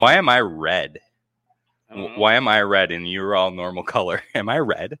Why am I red? I don't know. Why am I red and you're all normal color? Am I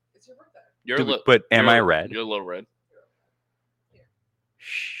red? It's your birthday. But am I red? You're a little red.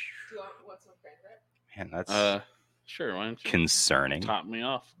 Shh. Do you want some cranberry? Man, that's Sure. Why don't you concerning. top me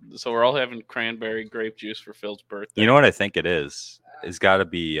off? So we're all having cranberry grape juice for Phil's birthday. You know what I think it is? It's got to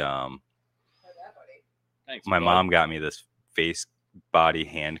be. Have that, buddy. Thanks, My bud. mom got me this face body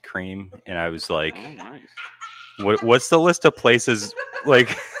hand cream, and I was like, Oh, nice. "What's the list of places? Like,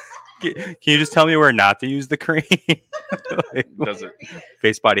 can you just tell me where not to use the cream? Like, Does it?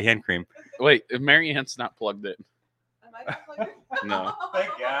 face body hand cream? Wait, Mary Ann's not plugged in. Am I not plugged in? No. Thank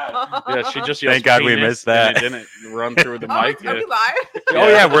God. Yeah, she just Thank yelled God we penis, missed that. And it didn't run through the Oh, mic. are we live? Oh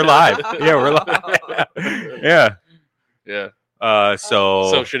yeah, we're live. Yeah, we're live. Yeah. Yeah.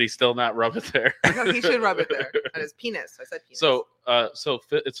 So should he still not rub it there? No, he should rub it there on his penis. I said penis. So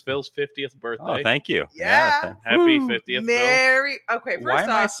it's Phil's 50th birthday. oh, thank you. Yeah. Happy Woo. 50th, Phil. Mary. Okay, first Why am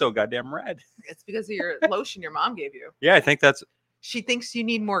I off, so goddamn red? it's because of your lotion your mom gave you. Yeah, I think that's. She thinks you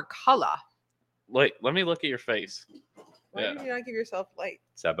need more color. Wait, let me look at your face. Why Yeah. do you not give yourself light?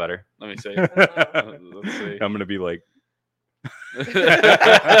 Is that better? Let me see. Let's see. I'm gonna be like,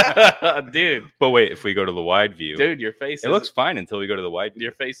 Dude, but wait, if we go to the wide view, your face. it looks fine until we go to the wide view.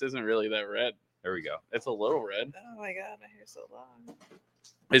 Your face isn't really that red. There we go. It's a little red. Oh my god, my hair's so long.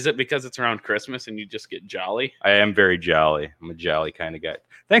 Is it because it's around Christmas and you just get jolly? I am very jolly. I'm a jolly kind of guy.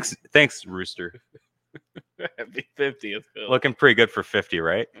 Thanks, Rooster. Happy 50th, Phil. Looking pretty good for 50,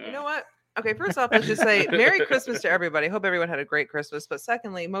 right? Yeah. You know what? Okay, first off, let's just say Merry Christmas to everybody. Hope everyone had a great Christmas. But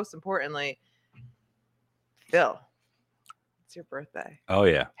secondly, most importantly, Phil, it's your birthday. Oh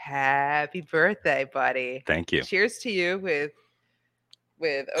yeah. Happy birthday, buddy. Thank you. Cheers to you with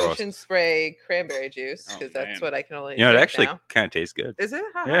Prost. Ocean Spray cranberry juice, Oh, because that's man. what I can only You know, it drink actually now. kind of tastes good. Is it?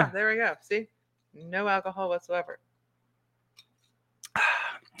 Ha-ha, Yeah. There we go. See? No alcohol whatsoever.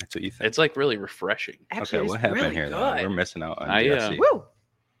 That's what you think. It's like really refreshing. Actually, Okay, it's what happened really here? good. Though? We're missing out on I, Jesse. Woo!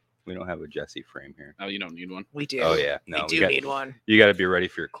 We don't have a Jesse frame here. Oh, you don't need one. We do. Oh yeah, no, we do need one. You got to be ready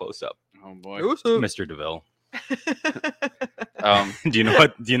for your close up, Oh boy. Mr. DeVille. Um, Do you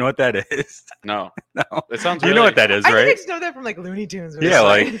know what that is? no. No. It sounds. You know what that is, I think I right? just know that from like Looney Tunes. or Yeah,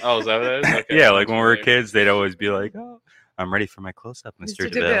 something. like- Oh, is that what it is? Okay. Yeah, like when we were Okay. kids, they'd always be like, "Oh, I'm ready for my close up, Mr.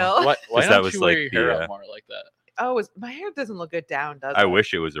 DeVille." Why 'Cause that don't was you like wear your hair the, up more like that? Oh, my hair doesn't look good down, does it? I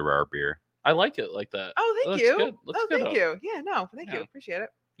wish it was a rare beer. I like it like that. Oh, It thank looks you. good. Looks Oh, good thank up. you. Yeah, no, thank you. Yeah. Appreciate it.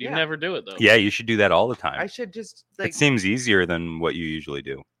 You Yeah. never do it though. Yeah, you should do that all the I time. should just like. It seems easier than what you usually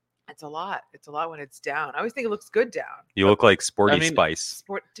do. It's a lot. It's a lot when it's down. I always think it looks good down. You look like Sporty I mean, Spice.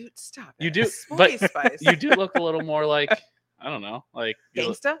 Sport, dude, stop. You it. do, Sporty but Spice. you do look a little more like I don't know, like you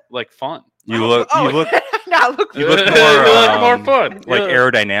look, Gangsta. like fun. You Oh, look. oh, You look now look. You look You more, look more fun. like you look,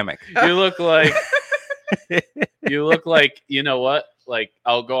 aerodynamic. you look like you look like you know what? Like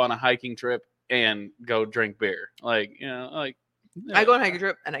I'll go on a hiking trip and go drink beer. Like like I go on a hiking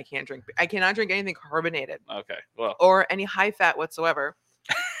trip and I can't drink. I cannot drink anything carbonated Okay, well, or any high fat whatsoever.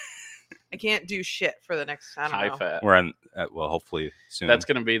 I can't do shit for the next. I don't high know. fat. We're on. Well, hopefully soon. That's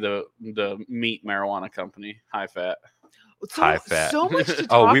gonna be the meat marijuana company. High fat. So, high fat. So much to talk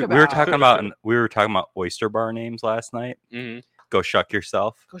Oh, about. we were talking about oyster bar names last night. Mm-hmm. Go shuck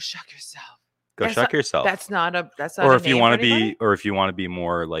yourself. Go shuck yourself. Go That's shuck not- yourself. That's not a. That's not. Or a if you name want for to anybody? be, or if you want to be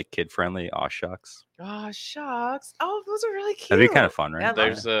more like kid friendly, aw shucks. Oh shucks. Oh, those are really cute. That'd be kind of fun, right? Yeah,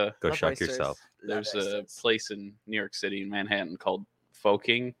 There's a Go Love shuck oysters. yourself. Love there's a oysters. place in New York City, Manhattan, called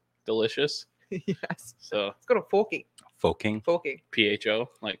Foking Delicious. Yes. So Let's go to Forky. Foking. Forky. PHO,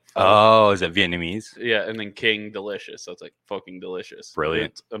 like Oh, is that Vietnamese? yeah, and then King Delicious. So it's like Foking Delicious.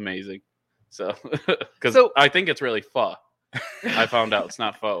 Brilliant. It's amazing. So because So- I think it's really pho. I found out it's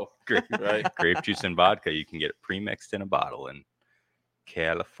not faux, Grape, right? grape juice and vodka. You can get it pre-mixed in a bottle in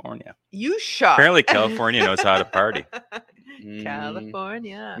California. You shuck. Apparently, California knows how to party.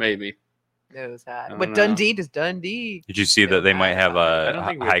 California Maybe. knows how. don't But know. Dundee does Dundee. Did you see that they might have I don't a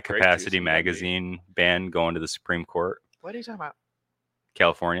think we have high grape juice capacity in Dundee. magazine ban going to the Supreme Court? What are you talking about?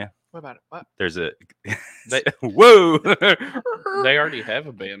 California. What about it? What? There's a They- whoa. They already have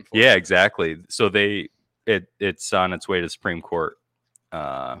a ban for Yeah, it. exactly. So it's on its way to Supreme Court,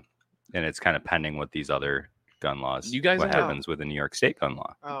 and it's kind of pending with these other gun laws. You guys what ever- happens with the New York State gun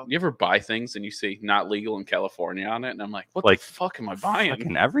law? Oh. You ever buy things and you see not legal in California on it, and I'm like, what Like, the fuck am I buying?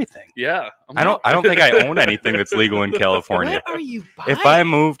 Fucking everything. Yeah, I'm I don't like- think I own anything that's legal in California. What are you buying? If I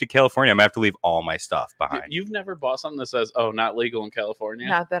move to California, I'm gonna have to leave all my stuff You- behind. You've never bought something that says, "Oh, not legal in California."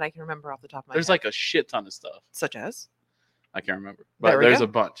 Not that I can remember off the top of my There's head. like a shit ton of stuff. Such as? I can't remember, There but we there's go. a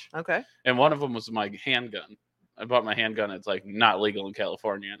bunch. Okay. And one of them was my handgun. I bought my handgun. It's like not legal in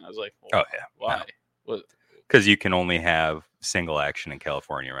California, and I was like, Oh well, yeah, why? What? because you can only have single action in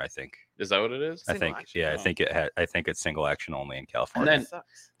California, I think. Is that what it is? I Single think, action. yeah, Oh. I think it's single action only in And California. then That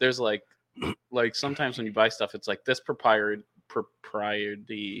sucks. there's like sometimes when you buy stuff, it's like this propriety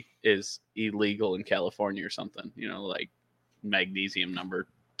is illegal in California or something. You know, like magnesium number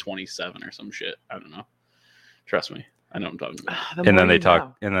 27 or some shit. I don't know. Trust me, I know what I'm talking about. The And more then they you talk,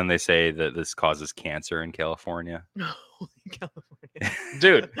 know. and then they say that this causes cancer in California. California.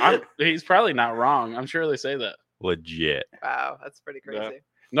 Dude, he's probably not wrong. I'm sure they say that. Legit. Wow, that's pretty Yeah. crazy.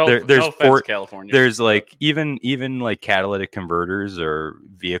 No, There's no offense, four- California. There's like even like catalytic converters or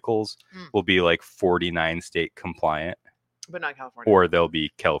vehicles will be like 49 state compliant, But not California. or they'll be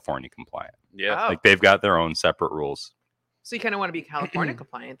California compliant. yeah. Oh. Like they've got their own separate rules. So you kind of want to be California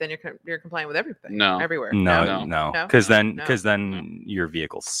compliant, then you're compliant with everything. No. Everywhere. No, No. because then No. your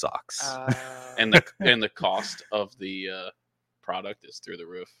vehicle sucks. And the cost of the product is through the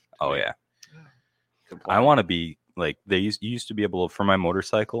roof. Oh yeah. I Compliant. want to be like you used to be able to, for my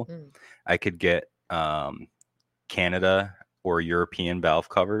motorcycle, Mm. I could get Canada or European valve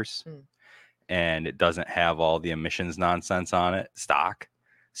covers, and it doesn't have all the emissions nonsense on it stock.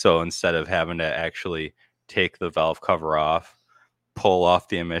 So instead of having to actually take the valve cover off, pull off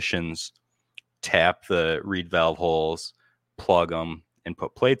the emissions, tap the reed valve holes, plug them, and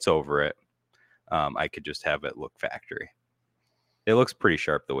put plates over it, I could just have it look factory. It looks pretty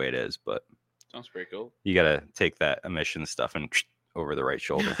sharp the way it is, but Sounds pretty cool. you got to take that emission stuff and over the right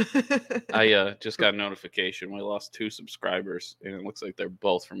shoulder. I just got a notification. We lost 2 subscribers, and it looks like they're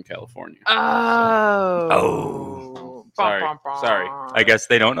both from California. Oh. Sorry. Sorry. I guess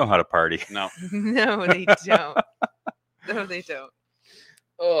they don't know how to party. No. No, they don't. No, they don't.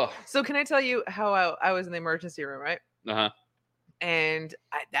 Oh. So can I tell you how I was in the emergency room, right? Uh-huh. And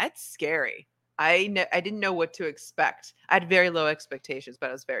that's scary. I didn't know what to expect. I had very low expectations, but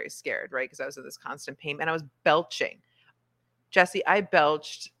I was very scared, right? Because I was in this constant pain and I was belching. Jesse, I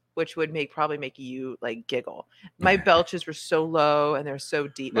belched, which would probably make you like giggle. My belches were so low and they're so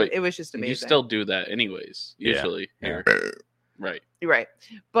deep. Wait, It was just amazing. You still do that anyways, Yeah. usually. Yeah. Here. Right. Right.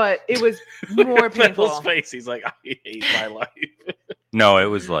 But it was more painful. Phil's face, he's like, I hate my life. No, it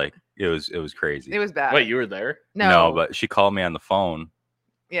was like it was crazy. It was bad. Wait, you were there? no, but she called me on the phone,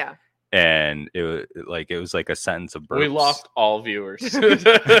 yeah. and it was like a sentence of burps. We lost all viewers.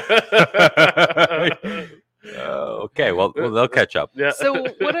 Okay, well they'll catch up. Yeah. So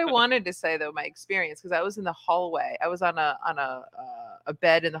what I wanted to say though, my experience, because I was in the hallway, I was on a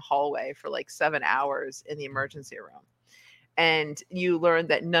bed in the hallway for like 7 hours in the emergency room, and you learn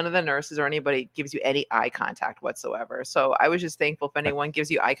that none of the nurses or anybody gives you any eye contact whatsoever. So I was just thankful if anyone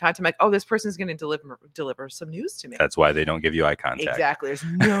gives you eye contact. I'm like, oh, this person's going to deliver some news to me. That's why they don't give you eye contact. Exactly. There's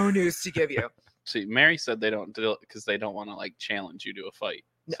no news to give you. See, Mary said they don't do it because they don't want to like challenge you to a fight.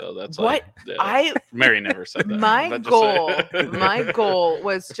 So that's What? Mary never said that. My But just goal, say- my goal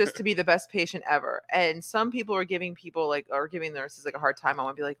was just to be the best patient ever. And some people are giving giving nurses like a hard time. I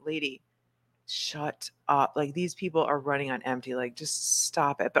want to be like, lady, shut up. Like these people are running on empty. Like just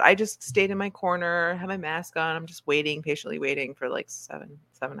stop it. But I just stayed in my corner, had my mask on. I'm just waiting, patiently waiting for like seven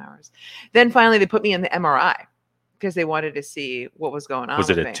hours. Then finally they put me in the MRI because they wanted to see what was going on. Was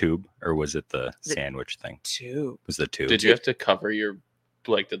it with a me. tube or was it the The- sandwich thing? Tube. It was the tube. Did you have to cover your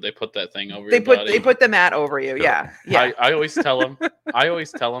did they put that thing over They your put body? they put the mat over you. Yeah. Yeah. I always tell them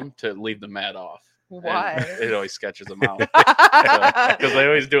to leave the mat off. And Why? It always sketches them out. Because they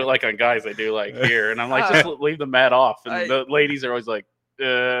always do it like on guys, they do like here. And I'm like, just leave the mat off. And the ladies are always like,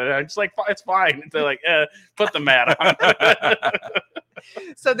 I'm just like, it's fine. They're like, put the mat on.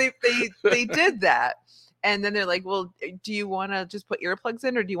 So they did that. And then they're like, well, do you want to just put earplugs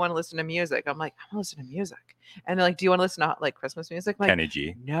in or do you want to listen to music? I'm like, I want to listen to music. And they're like, do you want to listen to like Christmas music? I'm like, Kenny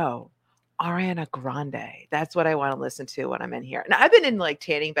G. no, Ariana Grande. That's what I want to listen to when I'm in here. Now I've been in like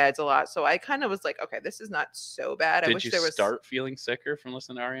tanning beds a lot. So I kind of was like, okay, this is not so bad. I Did wish you there was start feeling sicker from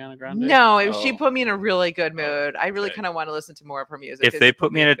listening to Ariana Grande? No, she Oh. put me in a really good mood. I really okay. kind of want to listen to more of her music. If It they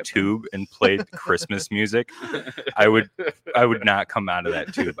put me in a good mood. tube and played Christmas music, I would not come out of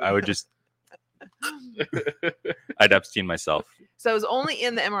that tube. I would just I'd Epstein myself. So I was only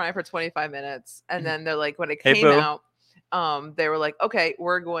in the MRI for 25 minutes. And then they're like, when it Hey, came boo. out, they were like, okay,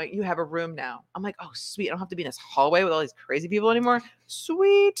 you have a room now. I'm like, oh, sweet. I don't have to be in this hallway with all these crazy people anymore.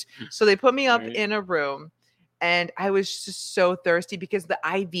 Sweet. So they put me up Right. in a room and I was just so thirsty because the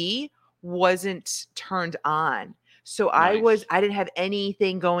IV wasn't turned on. So Nice. I didn't have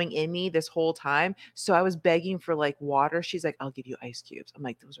anything going in me this whole time. So I was begging for like water. She's like, I'll give you ice cubes. I'm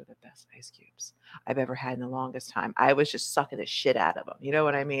like, those are the best ice cubes I've ever had in the longest time. I was just sucking the shit out of them. You know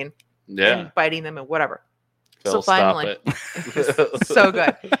what I mean? Yeah. And biting them and whatever. Phil, so stop finally, it. so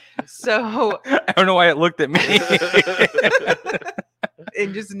good. So I don't know why it looked at me.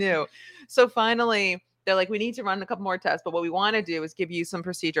 and just knew. So finally, they're like, we need to run a couple more tests, but what we want to do is give you some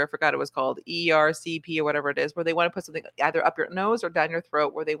procedure. I forgot it was called ERCP or whatever it is, where they want to put something either up your nose or down your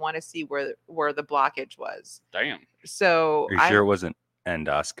throat, where they want to see where the blockage was. Damn. So Are you sure it wasn't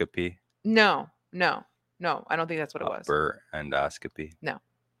endoscopy? No, I don't think that's what it was. Upper endoscopy.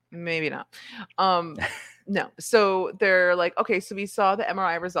 Maybe not. No. So they're like, okay, so we saw the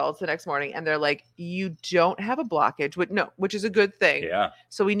MRI results the next morning, and they're like, you don't have a blockage, which is a good thing. Yeah.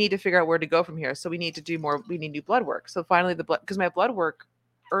 So we need to figure out where to go from here. So we need to do more. We need to do blood work. So finally, because my blood work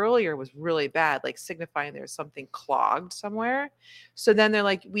earlier was really bad, like signifying there's something clogged somewhere. So then they're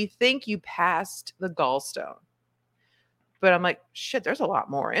like, we think you passed the gallstone. But I'm like, shit, there's a lot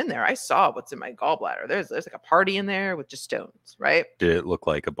more in there. I saw what's in my gallbladder. There's like a party in there with just stones, right? Did it look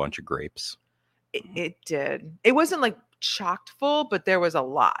like a bunch of grapes? It did. It wasn't like chocked full, but there was a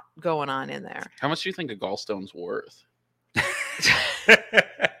lot going on in there. How much do you think a gallstone's worth?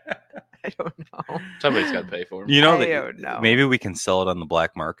 I don't know. Somebody's got to pay for them. You know I that don't know. maybe we can sell it on the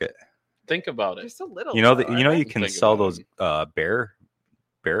black market. Think about it. There's so little. You know though, that you know right? you can Think sell about those bear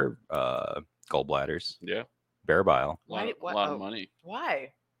gallbladders, Yeah. bear bile. A lot, Why- of, lot oh. of money.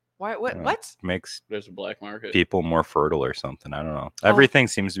 Why? What? Yeah. What? Makes There's a black market. people more fertile or something. I don't know. Oh. Everything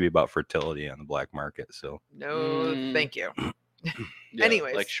seems to be about fertility on the black market. So No, Mm. thank you. Yeah,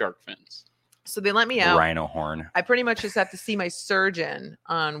 anyways. like shark fins. So they let me out. rhino horn. I pretty much just have to see my surgeon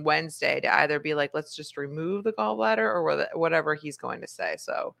on Wednesday to either be like, let's just remove the gallbladder or whatever he's going to say.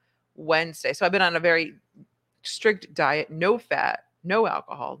 So Wednesday. So I've been on a very strict diet, no fat, no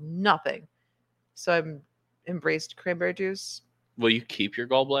alcohol, nothing. So I've embraced cranberry juice. Will you keep your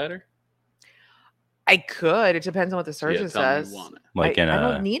gallbladder? I could. It depends on what the surgeon tell me you says. want it. Like I in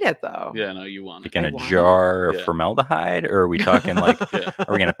don't a need it though. Yeah, no, you want like it. in I a want it. jar of Yeah. formaldehyde, or are we talking like Yeah.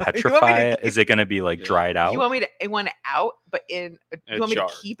 are we gonna You want me petrify to it? Is it gonna be like Yeah. dried out? You want me to? I want it out, but in. A You want me jar.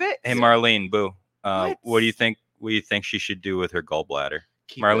 to keep it? Hey Marlene, boo. What do What? you think? What do you think she should do with her gallbladder?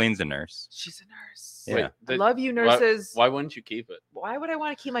 Keep it. Marlene's a nurse. She's a nurse. Yeah. Wait, I they- love you, why- nurses. Why wouldn't you keep it? Why would I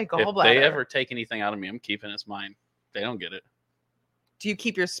want to keep my If gallbladder? they ever take anything out of me, I'm keeping it. It's mine. They don't get it. Do you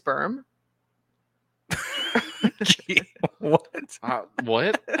keep your sperm? What?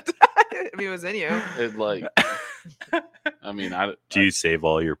 What? I mean, it was in you. It like. I mean, Do you save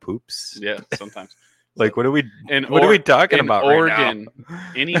all your poops? Yeah, sometimes. Like what are we? In What are we or- talking in about organ, right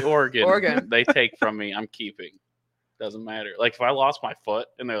now? any organ, Organ. they take from me, I'm keeping. Doesn't matter. Like if I lost my foot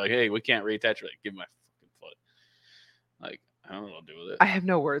and they're like, "Hey, we can't reattach," you're like, "Give me my fucking foot." Like I don't know what to do with it. I have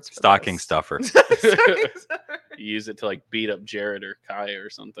no words for Stocking this. stuffer. Stocking stuffer. You use it to like beat up Jared or Kaya or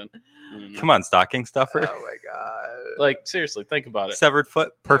something. I don't know. Come on, stocking stuffer. Oh my god. Like seriously, think about it. Severed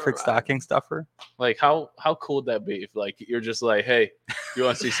foot, perfect mind. stocking stuffer. Like how cool would that be if like you're just like, "Hey, you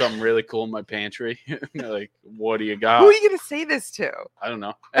want to see something really cool in my pantry?" And they're like, "What do you got?" Who are you gonna say this to? I don't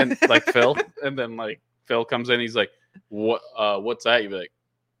know. And like Phil, and then like Phil comes in, he's like, what's that?" You'd be like,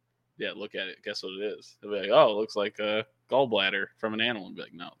 "Yeah, look at it. Guess what it is?" They'll be like, "Oh, it looks like a gallbladder from an animal." And be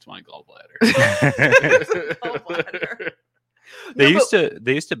like, "No, it's my gallbladder." Gallbladder. They No, used but-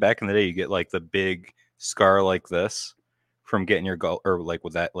 to back in the day, you get like the big scar like this from getting your gall, or like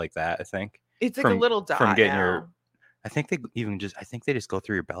with that, like that, I think. It's like a from- little dot from getting now. your- I think they just go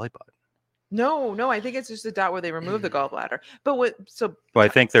through your belly button. No, I think it's just a dot where they remove the gallbladder. But what? So Well, I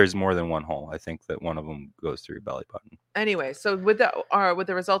think there's more than one hole. I think that one of them goes through your belly button. anyway, so with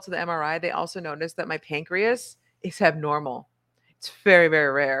the results of the MRI, they also noticed that my pancreas is abnormal. It's very,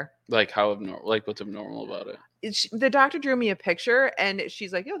 very rare. Like how abnormal? Like what's abnormal about it? The doctor drew me a picture and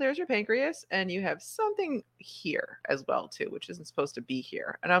she's like, "Oh, there's your pancreas, and you have something here as well too, which isn't supposed to be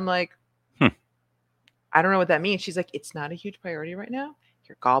here." And I'm like, I don't know what that means. She's like, "It's not a huge priority right now.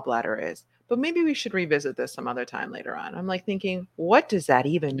 Your gallbladder is, but maybe we should revisit this some other time later on." I'm like thinking, what does that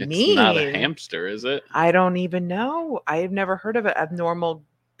even It's mean? not a hamster, is it? I don't even know. I've never heard of an abnormal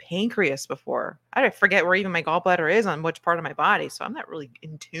pancreas before. I forget where even my gallbladder is on which part of my body, so I'm not really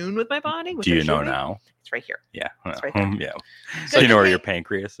in tune with my body. which Do I you know should be. now? It's right here. Yeah. It's right there. Yeah. So Do you know where give your me-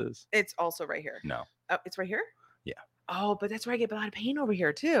 pancreas is? It's also right here. No. Oh, it's right here? Yeah. Oh, but that's where I get a lot of pain over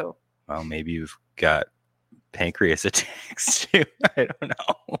here too. Well, maybe you've got pancreas attacks too. I don't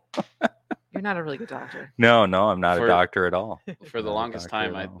know. You're not a really good doctor. No, I'm not For- a doctor at all. For the Not a longest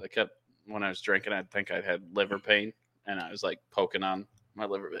doctor time, at I all. kept when I was drinking, I'd think I had liver pain, and I was like poking on my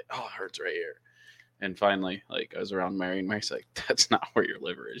liver, like, "Oh, it hurts right here." And finally, like I was around Mary, and Mary's like, "That's not where your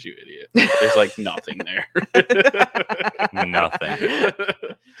liver is, you idiot. There's like nothing there." Nothing.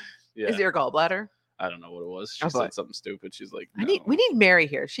 Yeah, Is it your gallbladder? I don't know what it was. She Oh, said but- something stupid. She's like, We need Mary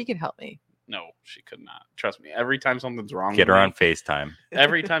here. She can help me. No, she could not. Trust me. Every time something's wrong, Get her with on me, FaceTime.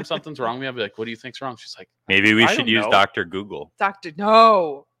 every time something's wrong with me, I'll be like, "What do you think's wrong?" She's like, Maybe we I should don't use know. Dr. Google. Doctor,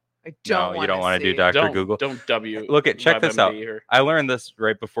 no, I No, don't. you don't want to do Dr. Google. Don't W. Look at check this out. WebMD her. I learned this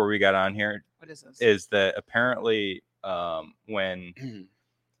right before we got on here. What is this? Is that apparently when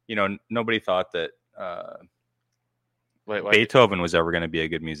nobody thought that Wait, Beethoven was ever going to be a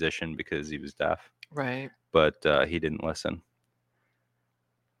good musician because he was deaf, Right. but he didn't listen.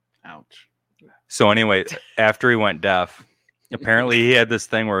 Ouch. So anyway, after he went deaf, apparently he had this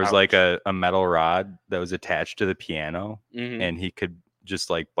thing where it was like a metal rod that was attached to the piano, Mhm. and he could just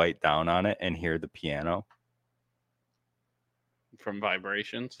like bite down on it and hear the piano. From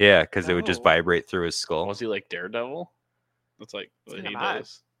vibrations. Yeah, because it would just Oh. vibrate through his skull. Was he like Daredevil? That's like what Kinda he odd.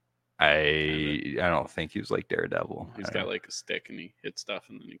 does. I don't think he was like Daredevil. He's got like a stick and he hits stuff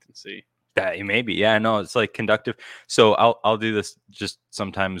and then you can see. That maybe, yeah, no, it's like conductive. So I'll do this just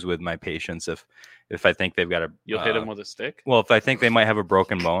sometimes with my patients if I think they've got a. You'll hit him with a stick. Well, if I think they might have a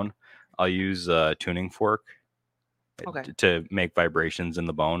broken bone, I'll use a tuning fork Okay. to make vibrations in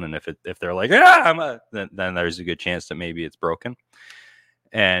the bone, and if they're like then there's a good chance that maybe it's broken,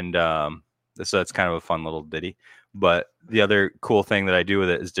 and so that's kind of a fun little ditty. But the other cool thing that I do with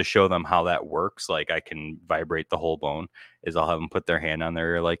it is to show them how that works. Like I can vibrate the whole bone. Is I'll have them put their hand on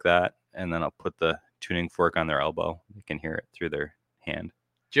their ear like that, and then I'll put the tuning fork on their elbow. They can hear it through their hand.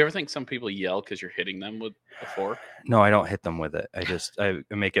 Do you ever think some people yell because you're hitting them with a fork? No, I don't hit them with it. I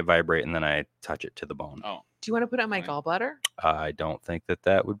make it vibrate and then I touch it to the bone. Oh, Do you want to put it on my Right. gallbladder? I don't think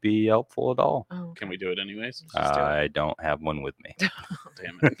that would be helpful at all. Oh, can we do it anyways? Let's just do it. I don't have one with me.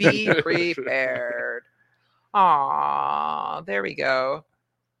 Damn it. Be prepared. Aw, there we go.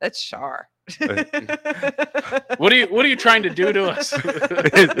 That's Char. What are you trying to do to us?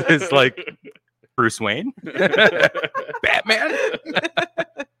 It's like Bruce Wayne, Batman.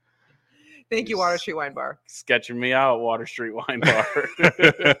 Thank you, Water Street Wine Bar. Sketching me out, Water Street Wine Bar.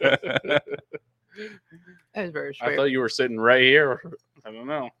 That was very I straight. thought you were sitting right here. I don't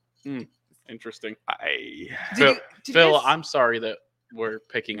know. Interesting. Did you Phil, guys- I'm sorry that we're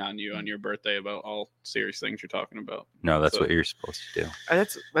picking on you on your birthday about all serious things you're talking about. No, that's So- what you're supposed to do.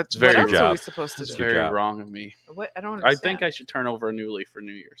 That's very what else good are we job. supposed to It's do? Good very job. wrong of me. What? I don't I understand. think I should turn over a new leaf for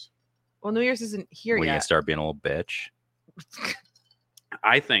New Year's. Well, New Year's isn't here When you yet. start being a little bitch.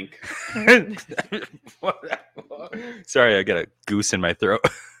 I think Sorry, I got a goose in my throat.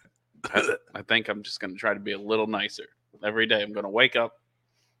 I think I'm just going to try to be a little nicer every day. I'm going to wake up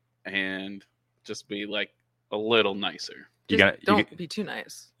and just be like a little nicer. You Just gotta, don't be too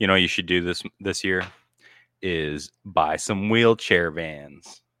nice. you know, you should do this year is buy some wheelchair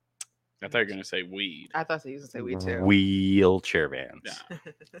vans. I thought you were going to say weed. I thought you was gonna say we too. Wheelchair vans. Yeah.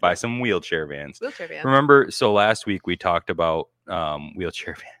 Buy some wheelchair vans. Wheelchair van. Remember, so last week we talked about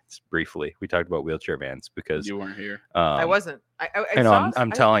wheelchair vans briefly. We talked about wheelchair vans because You weren't here. I wasn't. I I know. saw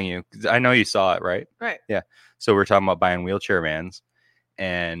I'm telling you. 'Cause I know you saw it, right? Right. Yeah. So we're talking about buying wheelchair vans,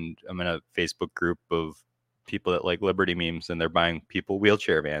 and I'm in a Facebook group of people that like Liberty memes, and they're buying people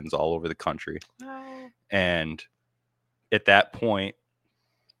wheelchair vans all over the country. Oh, And at that point,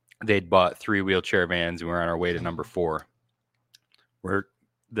 they'd bought 3 wheelchair vans, and we're on our way to number 4.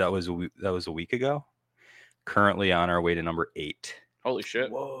 That was a week ago. Currently on our way to number 8. Holy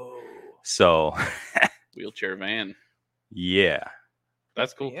shit. whoa. So Wheelchair van. yeah.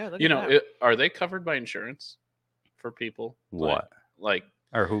 That's cool. Yeah, look You at know, that. are they covered by insurance for people? What? Like,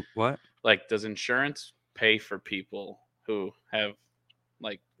 Or who? What? does insurance pay for people who have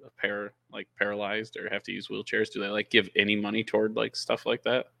like paralyzed or have to use wheelchairs? Do they like give any money toward like stuff like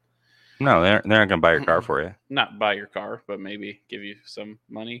that? No, they're not gonna buy your car for you. Not buy your car, but maybe give you some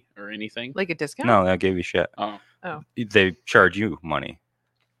money or anything. Like a discount? No, they'll give you shit. Oh, They charge you money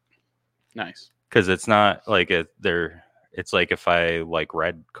nice. because it's not like it's like if I like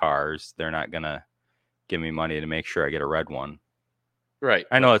red cars, they're not gonna give me money to make sure I get a red one. Right.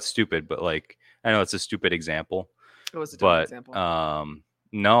 I know it's stupid, but like I know it's a stupid example, It was a dumb but example.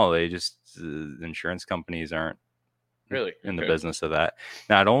 no, they just insurance companies aren't Really in the Okay. business of that.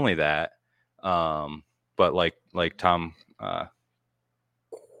 Not only that, but like Tom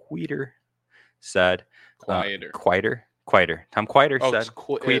Quieter said, Quieter. Quieter. Tom Quieter Oh, said, it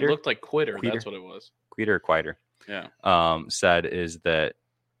Quieter? looked like quitter. Quieter? That's what it was. Quieter, Quieter. Yeah. Said is that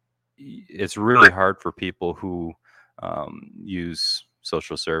it's really hard for people who use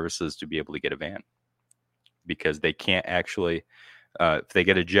social services to be able to get a van because they can't actually, if they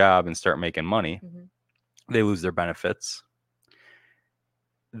get a job and start making money, Mhm. they lose their benefits.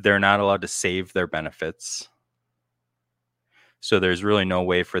 They're not allowed to save their benefits. So there's really no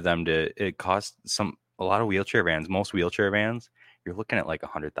way for them to, it costs a lot of wheelchair vans, most wheelchair vans you're looking at like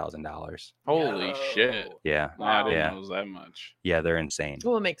 $100,000. Holy shit! Yeah, I didn't Yeah. know it was that much. yeah, they're insane.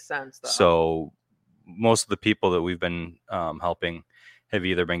 Well, it makes sense though. So most of the people that we've been helping have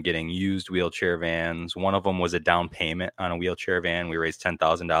either been getting used wheelchair vans. One of them was a down payment on a wheelchair van. We raised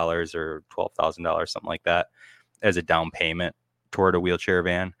 $10,000 or $12,000, something like that, as a down payment toward a wheelchair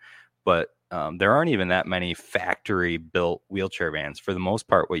van. But there aren't even that many factory built wheelchair vans. For the most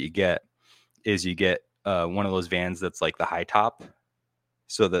part, what you get is one of those vans that's like the high top,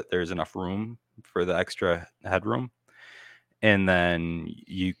 so that there's enough room for the extra headroom. And then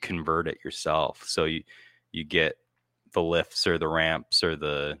you convert it yourself. So you get the lifts or the ramps or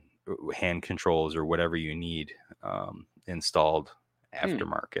the hand controls or whatever you need installed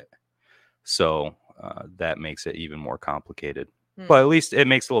aftermarket. So that makes it even more complicated. But at least it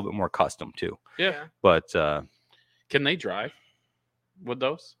makes it a little bit more custom too. Yeah. But can they drive with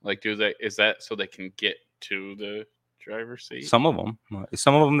those? Like, is that so they can get to the driver's seat? some of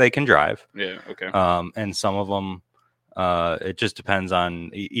them they can drive. Yeah. Okay. And some of them it just depends on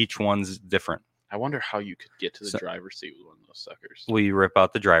each one's different. I wonder how you could get to the driver's seat with one of those suckers. Well, you rip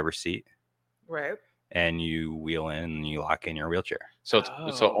out the driver's seat, right, and you wheel in and you lock in your wheelchair. So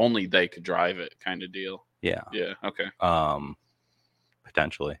so only they could drive it, kind of deal. Yeah. Yeah. Okay.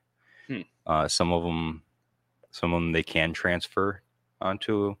 Potentially. Some of them they can transfer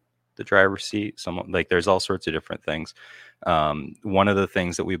onto the driver's seat. Some, like, there's all sorts of different things. One of the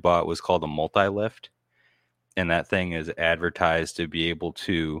things that we bought was called a multi-lift, and that thing is advertised to be able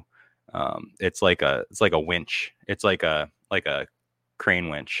to it's like a winch. It's like a crane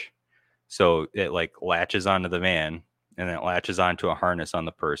winch. So it like latches onto the van, and then it latches onto a harness on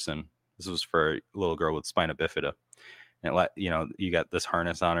the person. This was for a little girl with spina bifida. And you got this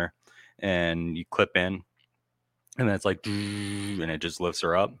harness on her, and you clip in, and then it's like, and it just lifts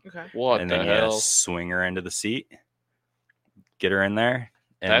her up. Okay. What and the then hell? you swing her into the seat, get her in there,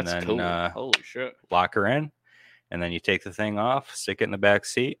 and That's then cool. Holy shit. lock her in. And then you take the thing off, stick it in the back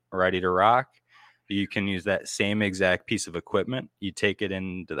seat, ready to rock. You can use that same exact piece of equipment. You take it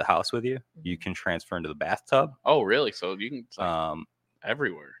into the house with you. You can transfer into the bathtub. Oh, really? So you can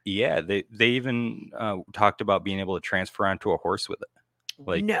everywhere. Yeah, they even talked about being able to transfer onto a horse with it.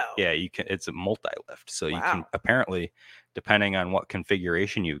 Like, no. Yeah, you can. It's a multi-lift, so you can Wow. apparently, depending on what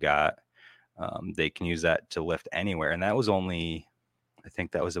configuration you got, they can use that to lift anywhere. And that was only, I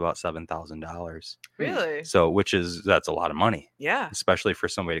think that was about $7,000. Really? So, that's a lot of money, Yeah. especially for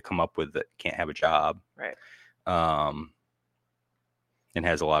somebody to come up with that can't have a job. Right. And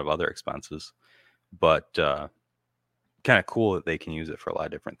has a lot of other expenses, but kind of cool that they can use it for a lot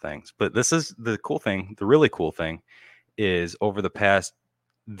of different things. But this is the cool thing. The really cool thing is over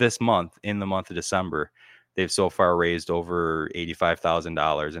this month, in the month of December, they've so far raised over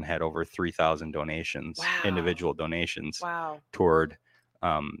 $85,000 and had over 3,000 donations, Wow. individual donations, Wow. toward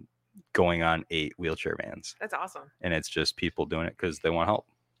going on 8 wheelchair vans. That's awesome. And it's just people doing it because they want help.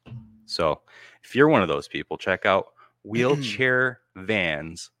 So if you're one of those people, check out wheelchair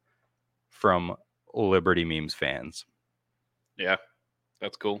vans from Liberty Memes fans. Yeah,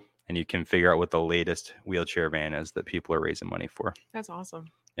 that's cool. And you can figure out what the latest wheelchair van is that people are raising money for. That's awesome.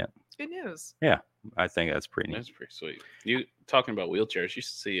 Yeah. Good news. Yeah, I think that's pretty neat. That's pretty sweet. You talking about wheelchairs? You should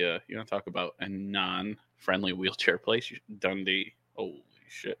see. You want to talk about a non-friendly wheelchair place? Dundee. Holy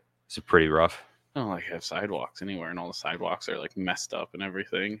shit! It's pretty rough. I don't like have sidewalks anywhere, and all the sidewalks are like messed up and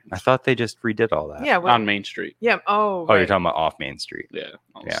everything. I thought they just redid all that. Yeah. On Main Street. Yeah. Oh. Oh, right. you're talking about off Main Street. Yeah,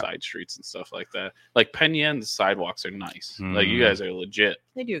 all the Yeah. side streets and stuff like that. Like Penn the sidewalks are nice. Like you guys are legit.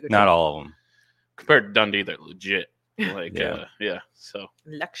 They do a good Not job. all of them. Compared to Dundee, they're legit. Like Yeah. So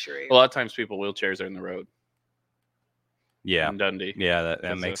Luxury. a lot of times people wheelchairs are in the road. Yeah. In Dundee. Yeah, that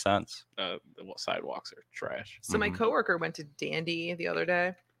Because, makes sense. The sidewalks are trash. So my Mhm. coworker went to Dandy the other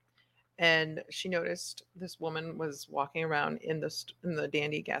day, and she noticed this woman was walking around in the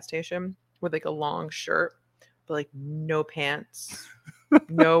Dandy gas station with like a long shirt, but like no pants,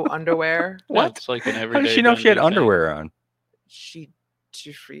 no underwear. Yeah, it's like an everyday. How did she know she had Dundee thing. underwear on? She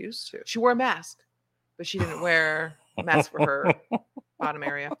refused to. She wore a mask, but she didn't wear a mask for her bottom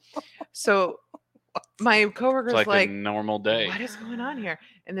area. So my coworker's It's like like, a normal day. what is going on here?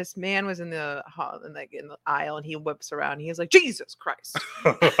 And this man was in the hall and like in the aisle, and he whips around. And he was like, Jesus Christ.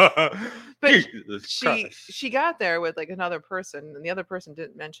 But Jesus she Christ. she got there with like another person, and the other person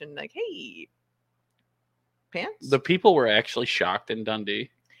didn't mention like, hey, pants. The people were actually shocked in Dundee.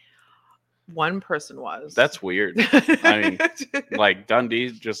 One person was. That's weird. I mean, like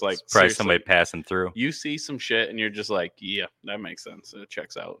Dundee's just like Probably seriously, somebody passing through. You see some shit and you're just like, yeah, that makes sense. It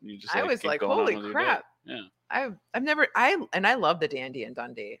checks out. And you just I was keep like, going on holy with your day. crap. Yeah. I've never I love the Dandy in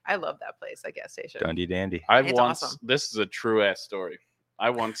Dundee. I love that place, that gas station. Dundee Dandy. It's awesome. This is a true ass story. I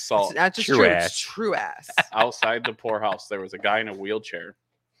once saw It's not just True true, ass. it's true ass. outside the poorhouse, there was a guy in a wheelchair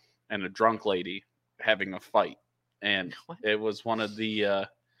and a drunk lady having a fight. And What? it was one of the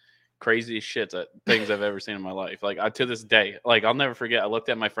craziest things I've ever seen in my life. Like to this day, like I'll never forget. I looked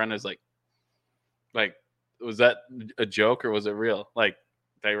at my friend as like, was that a joke or was it real? Like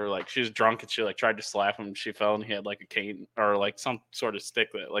they were like, she was drunk and she like tried to slap him. She fell and he had like a cane or like some sort of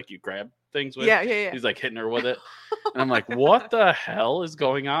stick that like you grab things with. Yeah. He's like hitting her with it. And I'm like, what the hell is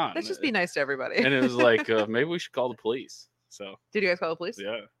going on? Let's just be nice to everybody. And it was like, maybe we should call the police. So Did you guys call the police?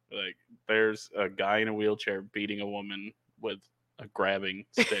 yeah, like there's a guy in a wheelchair beating a woman with a grabbing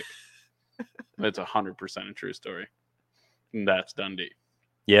stick. That's 100% a true story. And that's Dundee.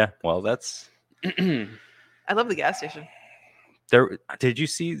 Yeah, well, that's I love the gas station. there. Did you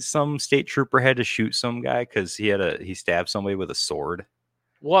see some state trooper had to shoot some guy because he stabbed somebody with a sword?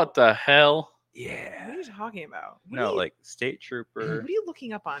 What the hell? What Yeah. are you talking about? What No, are you, like state trooper. what are you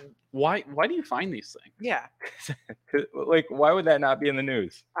looking up on? Why do you find these things? Yeah. Like, why would that not be in the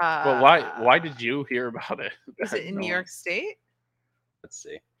news? But why did you hear about it? Is it in New York State? Let's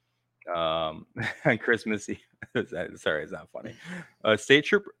see. On Christmas Eve. Sorry, it's not funny. State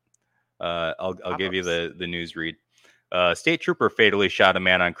trooper. I'll give you the news read. State trooper fatally shot a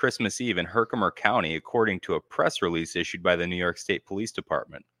man on Christmas Eve in Herkimer County, according to a press release issued by the New York State Police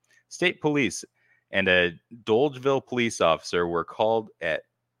Department. State police and a Dolgeville police officer were called at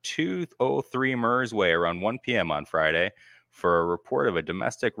 203 Mers Way around 1 p.m. on Friday for a report of a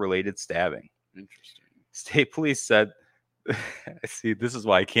domestic-related stabbing. Interesting. State police said, see, this is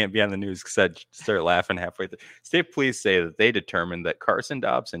why I can't be on the news because I'd start laughing halfway through. State police say that they determined that Carson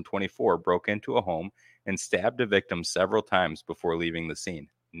Dobson, 24, broke into a home and stabbed a victim several times before leaving the scene.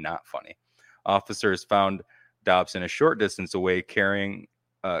 Not funny. Officers found Dobson a short distance away carrying,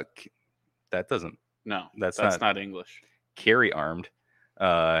 that's not English. carry armed.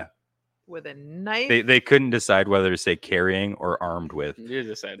 With a knife? They couldn't decide whether to say carrying or armed with. You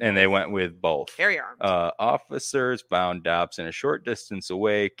just said And they went with both. Carry arms. Officers found Dobson a short distance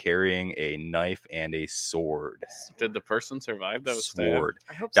away carrying a knife and a sword. Did the person survive that was stabbed? Sword.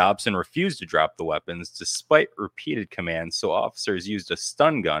 I hope so. Dobson refused to drop the weapons despite repeated commands, so officers used a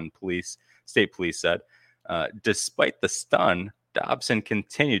stun gun, state police said. Despite the stun, Dobson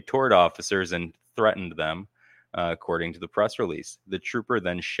continued toward officers and threatened them, according to the press release. The trooper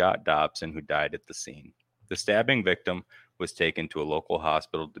then shot Dobson, who died at the scene. The stabbing victim was taken to a local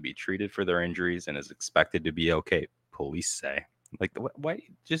hospital to be treated for their injuries and is expected to be okay, police say. Like, why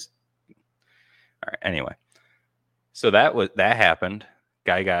just... All right, anyway. So that happened.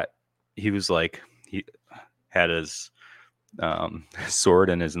 Guy he had his sword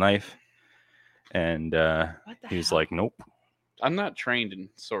and his knife, and he was like, nope. I'm not trained in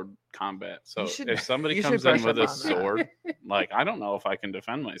sword combat, so You should- if somebody you comes should in brush with a up on that. sword, like I don't know if I can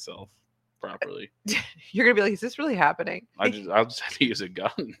defend myself properly. You're going to be like, is this really happening? I'll just have to use a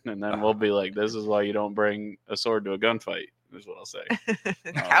gun, and then we'll be like, "This is why you don't bring a sword to a gunfight." Is what I'll say.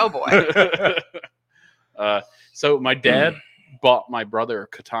 Cowboy. So my dad bought my brother a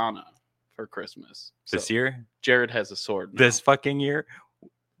katana for Christmas. This So year? Jared has a sword. Now. This fucking year?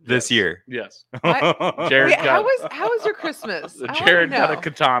 This Yes. year. Yes. Wait, Jared got- how was your Christmas? I wanna Jared got a know.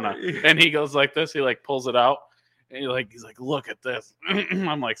 katana, and he goes like this. He like pulls it out, and he's like, "Look at this."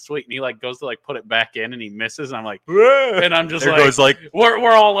 I'm like, "Sweet." And he like goes to like put it back in, and he misses. And I'm like, and I'm just There like, goes like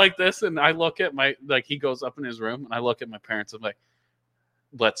we're all like this. And I look at he goes up in his room, and I look at my parents. I'm like,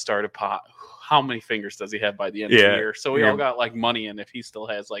 let's start a pot. How many fingers does he have by the end of the Yeah. year? So we Yeah. all got like money in if he still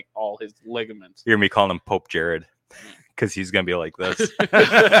has like all his ligaments. you hear me calling him Pope Jared because he's gonna be like this.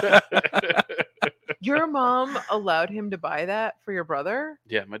 Your mom allowed him to buy that for your brother?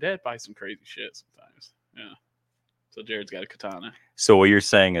 Yeah, my dad buys some crazy shit sometimes. Yeah. So Jared's got a katana. So what you're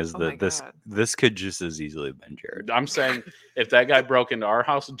saying is Oh my that this God. could just as easily have been Jared. I'm saying if that guy broke into our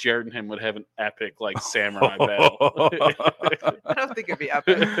house, Jared and him would have an epic like samurai battle. I don't think it'd be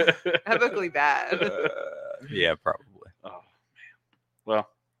epic. Epically bad. Yeah, probably. Oh man. Well,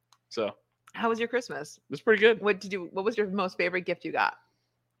 so How was your Christmas? it was pretty good. What was your most favorite gift you got?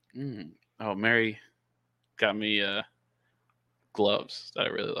 Oh, Mary got me gloves that I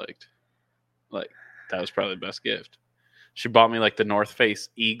really liked. Like that was probably the best gift. She bought me like the North Face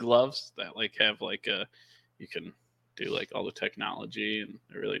gloves that like have like you can do like all the technology and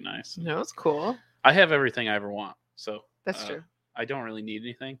they're really nice. No, it's cool. I have everything I ever want, so That's true. I don't really need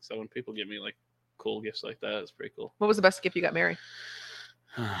anything. So when people give me like cool gifts like that, it's pretty cool. What was the best gift you got, Mary?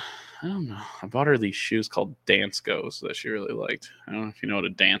 I don't know. I bought her these shoes called Dance Go's that she really liked. I don't know if you know what a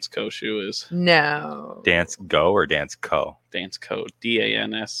Dance Co shoe is. No. Dance Go or Dance Co? Dance Co.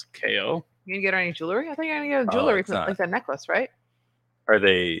 DANSKO. You gonna get her any jewelry? I think you're gonna get a Oh, jewelry it's from, not. like that necklace, right? Are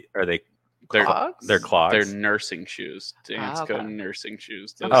they They're Clogs? they're clogs? They're nursing shoes. Dance Co okay. nursing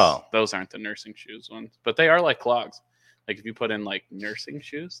shoes. Oh. Those aren't the nursing shoes ones, but they are like clogs. Like if you put in like nursing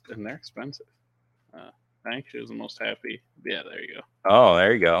shoes, then they're expensive. I think she was the most happy. Yeah, there you go. Oh,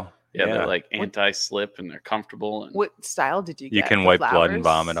 there you go. Yeah, they're like anti-slip and they're comfortable. And What style did you get? You can The wipe blood and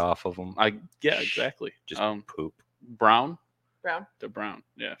flowers? vomit off of them. yeah, exactly. Just poop. Brown. Brown. They're brown.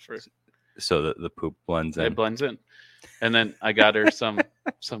 Yeah, first So the poop blends in. it blends in. And then I got her some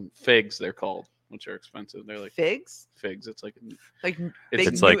figs. They're called, which are expensive. They're like Figs? figs. It's like Like It's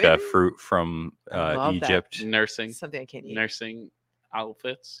It's like a Newton? fruit from love that. Egypt. nursing Something I can't eat.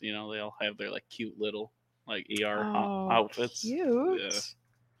 outfits. You know, they all have their like cute little like ER Oh, outfits. Cute. Yeah.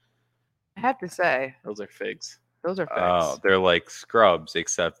 I have to say, Those are figs. those are figs. Oh, they're like scrubs,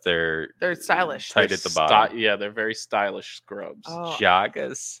 except they're Stylish. tight They're at the bottom. yeah, they're very stylish scrubs. Oh,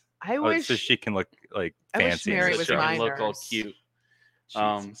 Jagas. I Oh, wish so she can look like I wish fancy. Mary and was So she stuff. can my look all nurse. cute.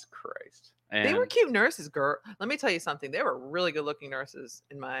 Jesus Christ. And they were cute nurses, girl. Let me tell you something. They were really good looking nurses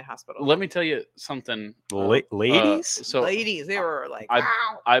in my hospital. let me tell you something. Ladies? So Ladies, they were like, I-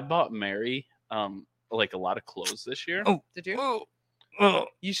 wow. I bought Mary like a lot of clothes this year. Oh. Did you? Oh,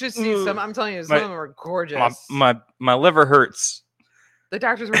 You should see some. I'm telling you, some My- of them are gorgeous. my liver hurts. The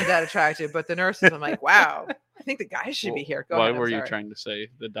doctors weren't that attractive, but the nurses, I'm like, wow. I think the guys should be here. Go Why ahead, I'm were you sorry. trying to say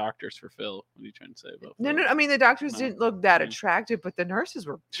the doctors for Phil? What are you trying to say about No, Phil? no. I mean, the doctors No. didn't look that Mm. attractive, but the nurses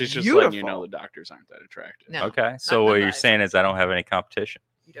were. She's just beautiful. letting you know the doctors aren't that attractive. No, Okay, so not what the you're guys. saying is I don't have any competition.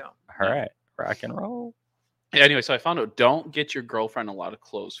 you don't. All right, rock and roll. Yeah, anyway, so I found out don't get your girlfriend a lot of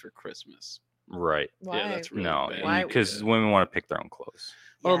clothes for Christmas. Right. Why? Yeah, that's really No, bad. Why- because women want to pick their own clothes.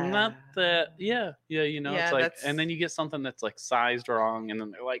 Well, Yeah. not that. Yeah, you know, Yeah, it's like, that's- and then you get something that's like sized wrong, and then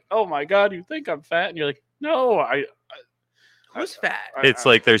they're like, "Oh my god, you think I'm fat?" And you're like, "No, Who's fat? It's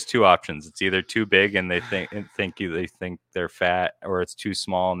like there's two options. It's either too big and they think they're fat, or it's too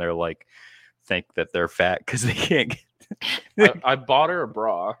small and they're like think that they're fat because they can't get. I bought her a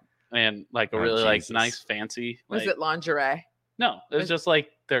bra and like a Oh, really like Jesus. nice fancy. Was like- it lingerie? No, it was Was- just like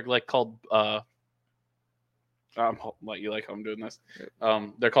they're like called. Like you like how I'm doing this.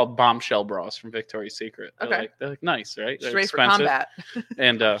 They're called bombshell bras from Victoria's Secret. Okay. They're like nice, right? They're Straight for expensive. combat.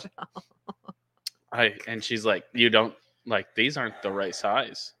 And and she's like, you don't like these aren't the right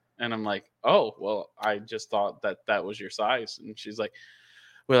size. And I'm like, oh well, I just thought that was your size. And she's like,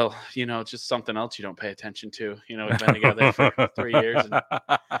 well, you know, it's just something else you don't pay attention to. You know, we've been together for 3 years, and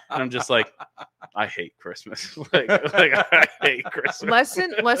I'm just like, I hate Christmas. like I hate Christmas.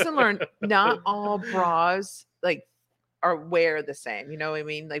 lesson learned. Not all bras like wear the same. You know what I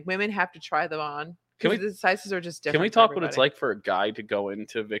mean? Like women have to try them on. Can we- The sizes are just different. Can we for talk what it's everybody. like for a guy to go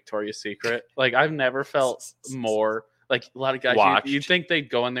into Victoria's Secret? Like I've never felt more like a lot of guys. Watched. You'd think they'd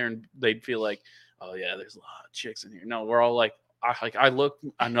go in there and they'd feel like, oh yeah, there's a lot of chicks in here. No, we're all like, I looked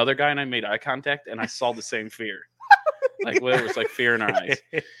another guy and I made eye contact and I saw the same fear. Like there was like fear in our eyes,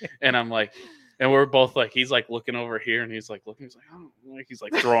 and I'm like, and we're both like, he's like looking over here and he's like looking, he's like, oh, like he's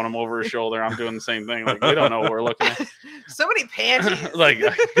like throwing him over his shoulder. I'm doing the same thing. Like we don't know what we're looking at. So many panties. Like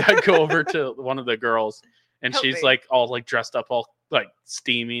I go over to one of the girls and Help she's me. like all like dressed up all like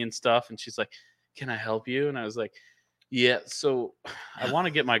steamy and stuff, and she's like, can I help you? And I was like, yeah, so I want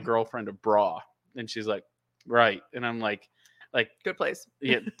to get my girlfriend a bra. And she's like, right. And I'm like Good place.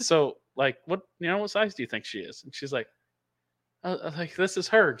 yeah, so like what, you know, what size do you think she is? And she's like this is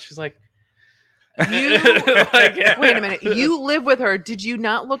her. She's like, You like, wait a minute. You live with her. Did you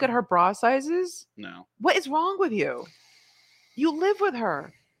not look at her bra sizes? no. What is wrong with you? You live with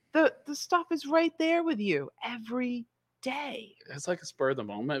her. The stuff is right there with you every day. It's like a spur of the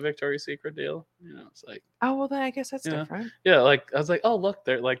moment Victoria's Secret deal. You know, it's like, Oh well, then I guess that's Yeah. different. yeah, like I was like, oh look,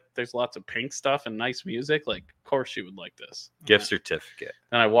 there's lots of pink stuff and nice music. Like, of course she would like this. Gift certificate.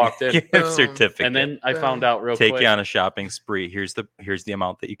 And I walked in, Gift Boom. certificate. and then I Boom. found out real take quick. you on a shopping spree. Here's the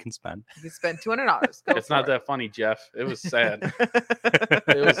amount that you can spend. You can spend $200. It's not that funny, Jeff. It was sad.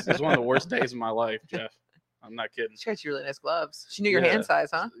 It was one of the worst days of my life, Jeff. I'm not kidding. She got you really nice gloves. She knew your Yeah. hand size,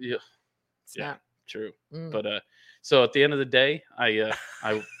 huh? Yeah, Snap. true. Mm. But so at the end of the day, I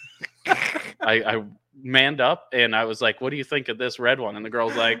manned up and I was like, "What do you think of this red one?" And the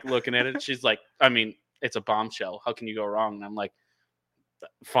girl's like looking at it. She's like, "I mean, it's a bombshell. How can you go wrong?" And I'm like,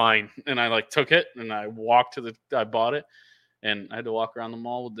 "Fine." And I like took it and I walked I bought it, and I had to walk around the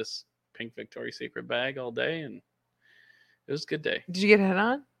mall with this pink Victoria's Secret bag all day, and it was a good day. Did you get a hit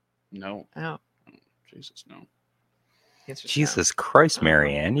on? No, Oh, Jesus, no. The answer's no. Jesus Christ,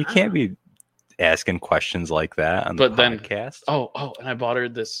 Marianne, you can't be asking questions like that on the podcast. And I bought her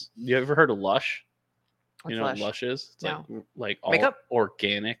this. You ever heard of Lush? What's You know Lush? what Lush is? It's like all Makeup?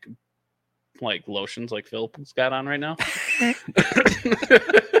 organic, like lotions, like Phil's got on right now.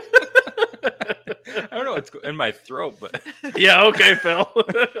 I don't know what's in my throat, but yeah, okay, Phil.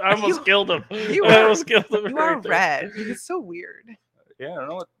 I almost killed him. You I are, almost killed him. you right are there. red. It's so weird. yeah, I don't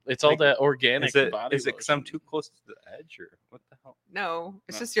know what. It's all that organic body. Is it because I'm too close to the edge, or what the hell? No,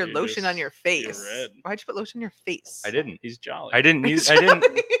 it's No, just your you're lotion on your you're face. red. Why'd you put lotion on your face? I didn't. He's jolly. I didn't use. I didn't.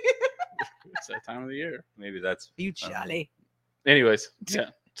 It's that time of the year. Maybe that's. You jolly. Anyways, yeah.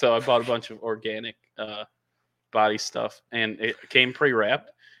 So I bought a bunch of organic body stuff, and it came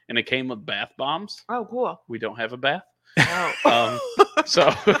pre-wrapped, and it came with bath bombs. Oh, cool. We don't have a bath. Oh. So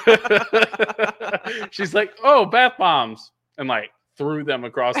she's like, "Oh, bath bombs," and like threw them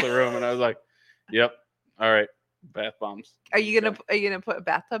across the room, and I was like, "Yep, all right, bath bombs." Are you gonna put a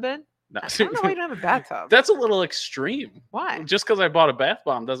bathtub in? No. I don't know why you don't have a bathtub. That's a little extreme. Why? Just because I bought a bath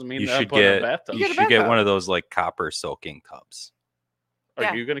bomb doesn't mean You that I should put in a get. bathtub. You get a should get bathtub. one of those like copper soaking tubs. Are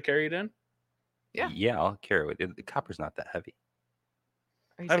Yeah. you gonna carry it in? Yeah. Yeah, I'll carry it. The copper's not that heavy.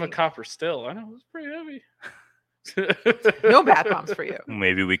 Are you I have a saying- copper still. I know it's pretty heavy. No bath bombs for you.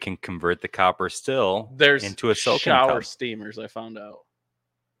 Maybe we can convert the copper still There's into a soaking shower tub. steamers. I found out.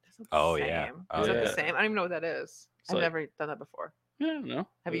 That's not the Oh, yeah. same. Oh, Is that yeah. the same? I don't even know what that is. It's I've like- never done that before. Yeah, I don't know.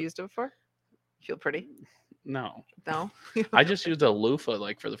 Have you used it before? Feel pretty? No, No. I just used a loofah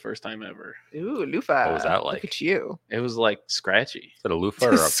like for the first time ever. Ooh, loofah. What was that Look like? at you. It was like scratchy. Is it a loofah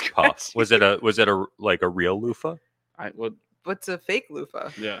or a puff? Scratchy. Was it a like a real loofah? I would, What's a fake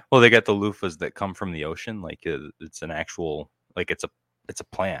loofah? yeah. Well, they got the loofahs that come from the ocean. Like it's an actual like it's a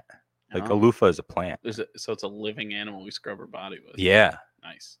plant. Like a Oh. loofah is a plant. Is it, so it's a living animal we scrub our body with. Yeah.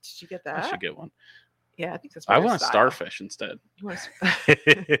 Nice. Did you get I that? should get one. Yeah, I think that's. I more your want a style. starfish instead. You want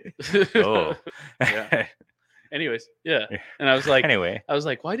a Oh. Yeah. Anyways, yeah. And I was like, anyway,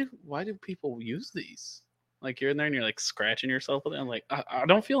 why do people use these? Like you're in there and you're like scratching yourself with it. I'm like, I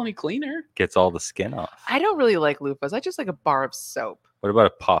don't feel any cleaner. gets all the skin off. I don't really like loofahs. I just like a bar of soap. What about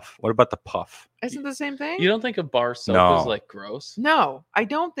a puff? What about the puff? Isn't it the same thing? You don't think a bar soap No. is like gross? No, I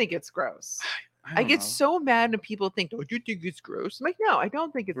don't think it's gross. I don't get know. so mad when people think, "Don't you think it's gross?" I'm like, no, I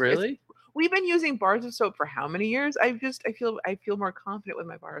don't think it's gross. Really? We've been using bars of soap for how many years? I feel more confident with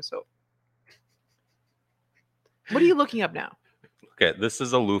my bar of soap. What are you looking up now? Okay, this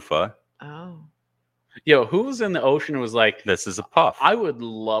is a loofah. Oh, Yo, who was in the ocean and was like, This is a puff. I would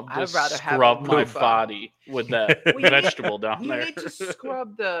love to I'd rather have a scrub my loofah. body with that Well, you need- vegetable down you there. need to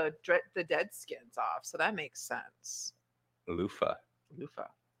scrub the dead skins off, so that makes sense. Loofah. Loofah.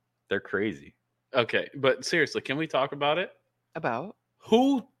 They're crazy. Okay, but seriously, can we talk about it? About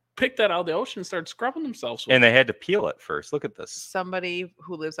Who picked that out of the ocean and started scrubbing themselves with And it? they had to peel it first. Look at this. somebody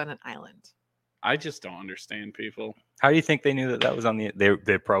who lives on an island. I just don't understand people. How do you think they knew that was on the?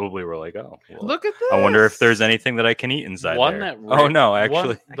 They probably were like, oh, well, Look at this. I wonder if there's anything that I can eat inside One there. that Oh no, actually, one,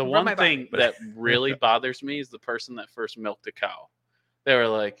 I the can rub one my thing body. that really bothers me is the person that first milked a cow. They were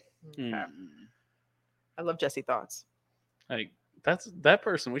like, Okay. "Hmm." I love Jesse thoughts. like that's that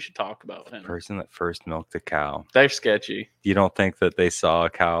person. We should talk about the him. person that first milked a cow. They're sketchy. You don't think that they saw a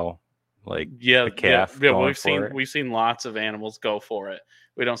cow like Yeah, the calf yeah. going We've for it? seen lots of animals go for it.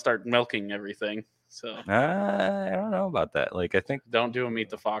 We don't start milking everything. So I don't know about that. Like I think don't do a meet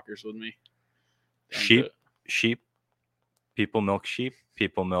the Fockers with me. Don't do sheep, it. sheep, people milk sheep,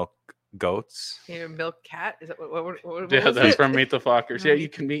 people milk goats. Can you milk cat? Is that what Yeah, was that's it? from Meet the Fockers. Yeah, Meet- you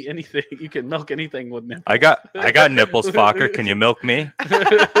can meet anything. You can milk anything with nipples. I got nipples, Fokker. Can you milk me?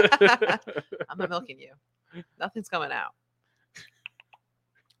 I'm not milking you. Nothing's coming out.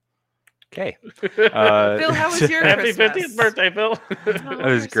 Okay. Phil, how was your Happy Christmas? 50th birthday, Phil. Oh, It was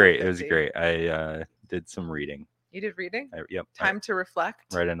you're so great. It was busy. great. I did some reading. You did reading? Yep. Time to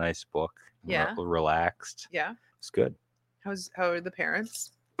reflect. I read a nice book. Yeah. Relaxed. Yeah. It's good. How are the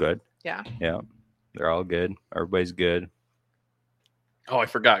parents? Good. Yeah. Yeah. They're all good. Everybody's good. Oh, I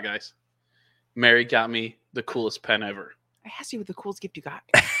forgot, guys. Mary got me the coolest pen ever. I asked you what the coolest gift you got.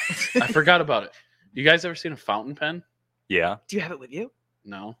 I forgot about it. You guys ever seen a fountain pen? Yeah. Do you have it with you?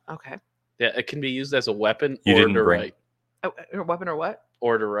 No. Okay. Yeah, it can be used as a weapon You or didn't to bring- write. Oh, a weapon or what?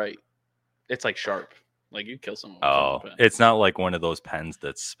 Or to write. It's like sharp. Like you kill someone with a Oh, fountain pen. it's not like one of those pens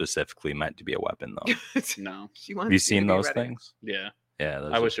that's specifically meant to be a weapon, though. No. She wants Have you seen to be those ready. things? Yeah. Yeah.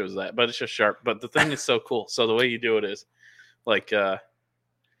 Those I are- wish it was that, but it's just sharp. But the thing is so cool. So the way you do it is like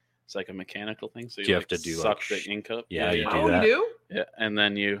it's like a mechanical thing. So Do you have like, to do, suck like, the ink up. yeah, you do Oh, that. you do? Yeah, and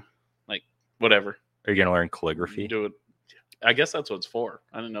then you like whatever. Are you gonna learn calligraphy? Do it. I guess that's what it's for.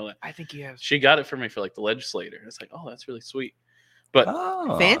 I didn't know that. I think you have She got it for me for like the legislator. It's like, oh, that's really sweet. But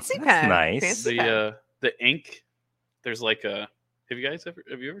fancy that's pen. nice. Fancy pen. the ink, there's like a. Have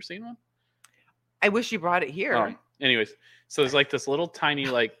you ever seen one? I wish you brought it here. Anyways, so there's like this little tiny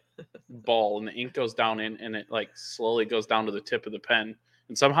like ball, and the ink goes down in, and it like slowly goes down to the tip of the pen,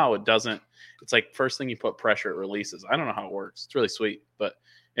 and somehow it doesn't. It's like first thing you put pressure, it releases. I don't know how it works. It's really sweet, but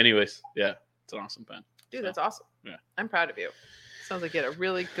anyways, yeah, it's an awesome pen. Dude, that's awesome. Yeah, I'm proud of you. Sounds like you had a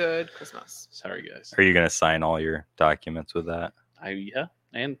really good Christmas. Sorry, guys. Are you gonna sign all your documents with that? Yeah,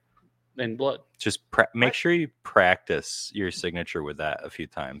 and blood. Just make sure you practice your signature with that a few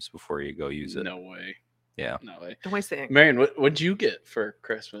times before you go use it. No way. Yeah. No way. Don't waste the ink. Marion, what'd you get for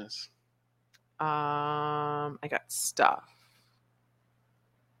Christmas? I got stuff.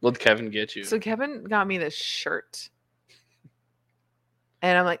 What'd Kevin get you? So Kevin got me this shirt.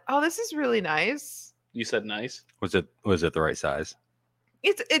 And I'm like, oh, this is really nice. You said nice. Was it the right size?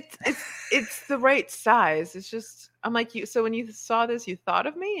 It's the right size. It's just I'm like, you so when you saw this, you thought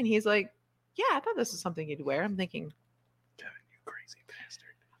of me? And he's like, yeah, I thought this was something you'd wear. I'm thinking, Kevin, you crazy bastard.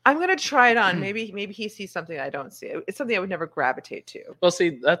 I'm gonna try it on. Maybe he sees something I don't see. It's something I would never gravitate to. Well,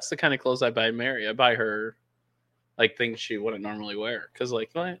 see, that's the kind of clothes I buy Mary. I buy her like things she wouldn't normally wear. Because like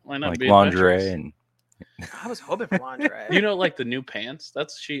why not Like be lingerie adventurous? and I was hoping for lingerie. You know, like the new pants.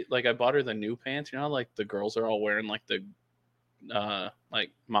 That's I bought her the new pants. You know, like the girls are all wearing like the like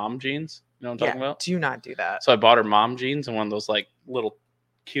mom jeans. You know what I'm talking about? Do not do that. So I bought her mom jeans and one of those like little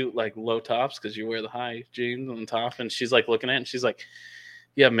cute like low tops because you wear the high jeans on the top. And she's like looking at it and she's like,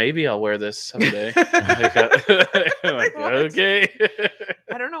 yeah, maybe I'll wear this someday. I'm like, okay.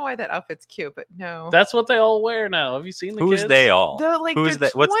 I don't know why that outfit's cute, but no. That's what they all wear now. Have you seen the who's kids? they all? Who's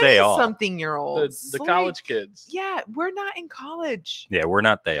that? What's they all? Something-year-olds. The college kids. Yeah, we're not in college. Yeah, we're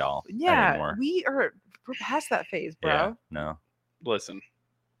not they all anymore. We're past that phase, bro. Yeah, no. Listen,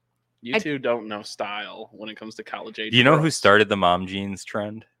 you two don't know style when it comes to college age. You know who girls. started the mom jeans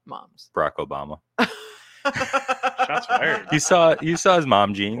trend? Moms. Barack Obama. Shots fired. You saw his mom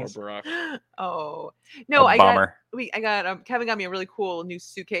Poor jeans. Barack. Oh no, A bomber. I got Kevin got me a really cool new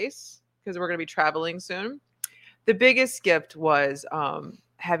suitcase because we're gonna be traveling soon. The biggest gift was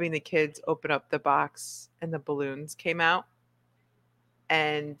having the kids open up the box and the balloons came out,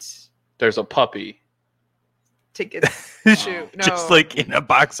 and There's a puppy. tickets. Shoot, Just like in a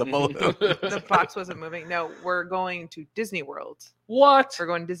box of balloons. The box wasn't moving. No, we're going to Disney World. What? We're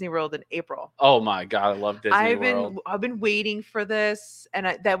going to Disney World in April. Oh my god, I love Disney World. I've been waiting for this,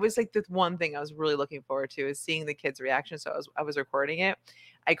 and that was like the one thing I was really looking forward to is seeing the kids' reaction. So I was recording it.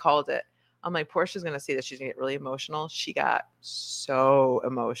 I called it. I'm like, Portia's gonna see this. She's gonna get really emotional. She got so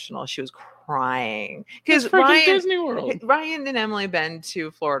emotional. She was crying because Disney World. Ryan and Emily been to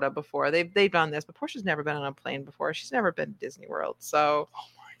Florida before. They've done this, but Portia's never been on a plane before. She's never been to Disney World. So, oh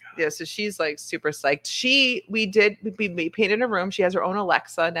my god, yeah. So she's like super psyched. We painted a room. She has her own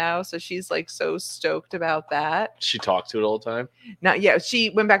Alexa now, so she's like so stoked about that. She talks to it all the time. Now, yeah,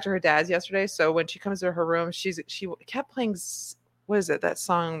 she went back to her dad's yesterday. So when she comes to her room, she kept playing. What is it? That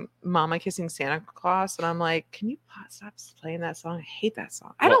song, Mama Kissing Santa Claus. And I'm like, can you stop playing that song? I hate that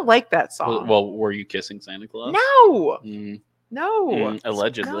song. I don't like that song. Well, were you kissing Santa Claus? No. Mm. No.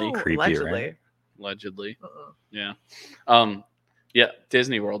 Allegedly. No. Creepy, right? Allegedly. Uh-uh. Yeah. Yeah,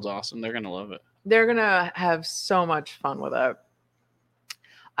 Disney World's awesome. They're going to love it. They're going to have so much fun with it.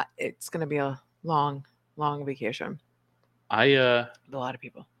 It's going to be a long, long vacation. With a lot of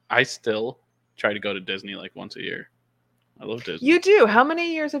people. I still try to go to Disney like once a year. I love Disney. You do. How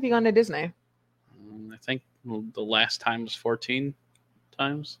many years have you gone to Disney? I think the last time was 14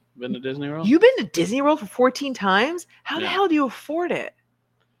 times. Been to Disney World. You've been to Disney World for 14 times? How the Yeah. hell do you afford it?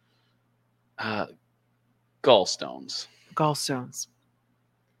 Gallstones. Gallstones.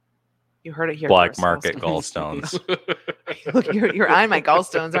 You heard it here. Black first, market gallstones. gallstones. Look, you're eyeing my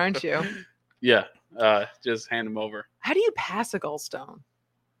gallstones, aren't you? Yeah. Just hand them over. How do you pass a gallstone?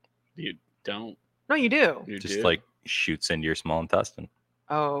 You don't. No, you do. You Just do? like shoots into your small intestine.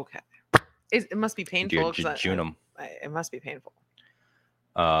 Oh, okay. It must be Into your painful. 'Cause jejunum. it must be painful.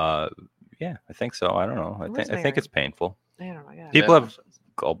 Yeah, I think so. I don't know. Where's I think it's painful. I don't know. Yeah. People have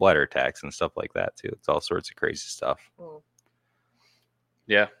gallbladder attacks and stuff like that too. It's all sorts of crazy stuff. Oh.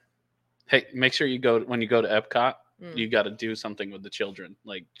 Yeah. Hey, make sure you go when you go to Epcot. Mm. You got to do something with the children,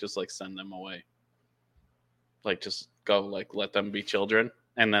 like just like send them away. Like just go, like let them be children,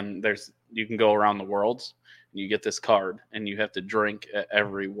 and then you can go around the worlds. And you get this card, and you have to drink at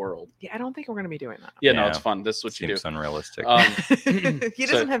every world. Yeah, I don't think we're going to be doing that. Yeah, no, Yeah. it's fun. This is what you do. Seems unrealistic. He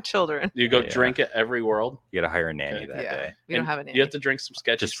doesn't have children. You go Yeah. drink at every world. You got to hire a nanny Okay. that day We don't and have any. You have to drink some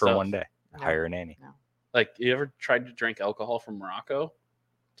sketchy just for stuff. one day. No. Hire a nanny. No. Like, you ever tried to drink alcohol from Morocco?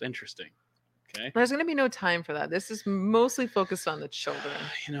 It's interesting. Okay. There's going to be no time for that. This is mostly focused on the children.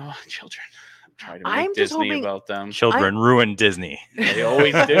 You know, children. I'm trying to I'm make just Disney hoping- about them. Children ruin Disney. They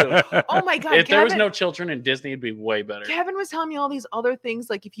always do. Oh my God. If there was Kevin- no children in Disney, it'd be way better. Kevin was telling me all these other things,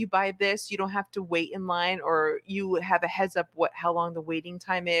 like if you buy this, you don't have to wait in line, or you have a heads up how long the waiting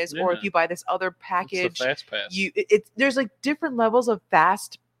time is, or if Yeah. you buy this other It's the package, fast pass. it's there's like different levels of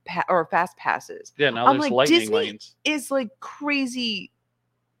fast passes. Yeah, now I'm there's like, lightning Disney lanes. Is like crazy,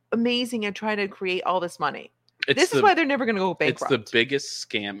 amazing, and trying to create all this money. It's This is why they're never going to go it's bankrupt. the biggest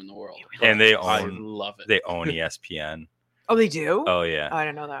scam in the world. And they I own- love it. They own ESPN. Oh, they do? Oh yeah. Oh, I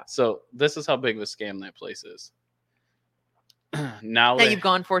didn't know that. So this is how big of a scam that place is. Now Hey, they, you've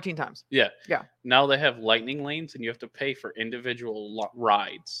gone 14 times. now they have lightning lanes, and you have to pay for individual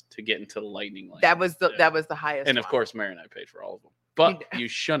rides to get into the lightning lane. That was the Yeah. that was the highest. And of one. course, Mary and I paid for all of them. But You- you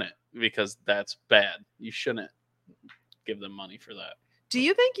shouldn't, because that's bad. You shouldn't give them money for that. Do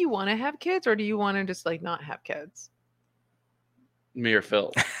you think you want to have kids, or do you want to just like not have kids? Me or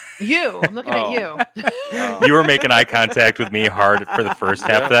Phil? You. I'm looking at you. Oh. You were making eye contact with me hard for the first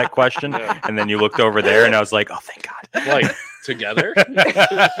half of that question, Yeah. and then you looked over there, and I was like, "Oh, thank God." Like together?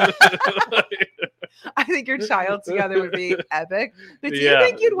 I think your child together would be epic. But do you Yeah,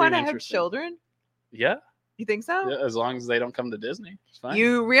 think you'd it'd be want to have interesting. children? Yeah, You think so? yeah, as long as they don't come to Disney, it's fine.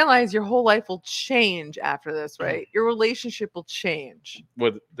 You realize your whole life will change after this, right? Your relationship will change.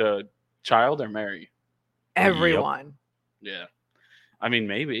 With the child or Mary? Everyone. Yeah. I mean,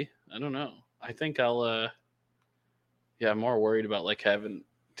 maybe. I don't know. I think I'll I'm more worried about like having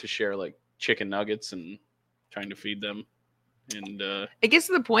to share like chicken nuggets and trying to feed them. And It gets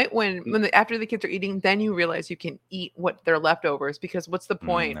to the point when after the kids are eating, then you realize you can eat what their leftovers, because what's the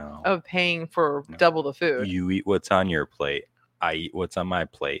point No. of paying for No. double the food? You eat what's on your plate. I eat what's on my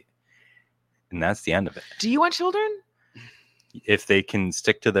plate, and that's the end of it. Do you want children? If they can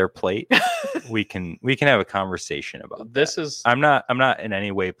stick to their plate, we can have a conversation about this that. is I'm not in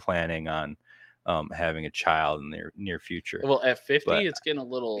any way planning on having a child in the near future. well at 50, but- it's getting a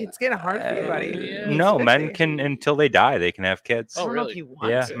little. It's getting hard for you, buddy. Yeah. No, It's men 50. can until they die. They can have kids. I Oh, don't know really? if you want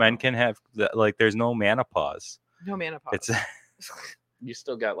Yeah, to. men can have like. There's no menopause. No menopause. It's You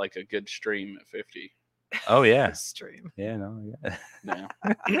still got like a good stream at 50. oh yeah, Stream. yeah, no, yeah.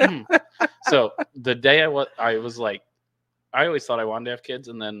 Yeah. So the day I was like, I always thought I wanted to have kids,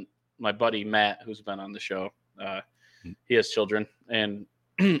 and then my buddy Matt, who's been on the show, he has children, and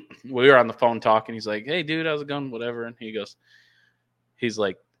we were on the phone talking. He's like, "Hey, dude, how's it going? Whatever." And he's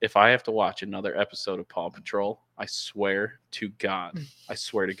like, "If I have to watch another episode of Paw Patrol, I swear to God,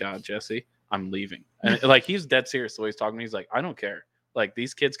 Jesse, I'm leaving." And like, he's dead serious the way he's talking. He's like, "I don't care. Like,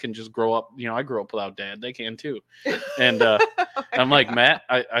 these kids can just grow up. You know, I grew up without dad. They can too." And I'm like, Matt,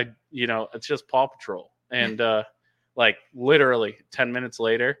 I it's just Paw Patrol. And like literally 10 minutes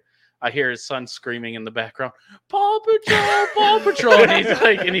later, I hear his son screaming in the background, "Paw Patrol, Paw Patrol."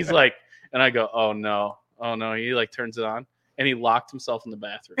 And he's like, and I go, "Oh no." He like turns it on, and he locked himself in the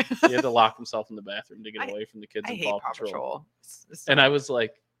bathroom. He had to lock himself in the bathroom to get away from the kids I in hate Paw Paw Patrol. Patrol. And I was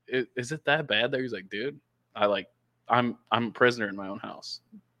like, is it that bad there? He's like, "Dude, I'm a prisoner in my own house."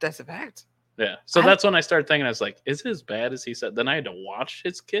 That's a fact. Yeah. So I- that's when I started thinking, I was like, is it as bad as he said? Then I had to watch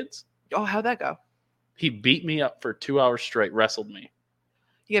his kids. Oh, how'd that go? He beat me up for 2 hours straight, wrestled me.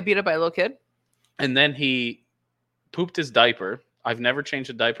 You got beat up by a little kid? And then he pooped his diaper. I've never changed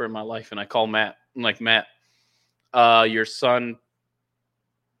a diaper in my life. And I call Matt. I'm like, "Matt, your son,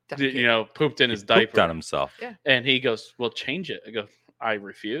 pooped in his Pooped diaper." on himself. Yeah. And he goes, "Well, change it." I go, "I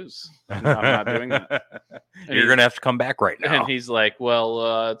refuse. I'm not doing that." And You're gonna have to come back right now. And he's like,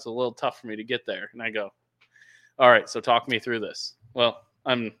 "Well, it's a little tough for me to get there." And I go, "All right, so talk me through this." Well,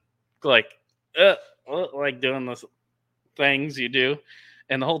 I'm like doing the things you do,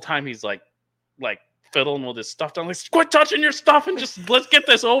 and the whole time he's like fiddling with his stuff. I'm like, "Quit touching your stuff and just let's get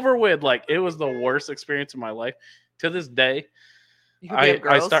this over with." Like, it was the worst experience of my life. To this day, You could beat up I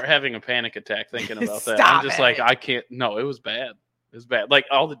girls? start having a panic attack thinking about that. Stop I'm just like, it. I can't. No, it was bad. It was bad. Like,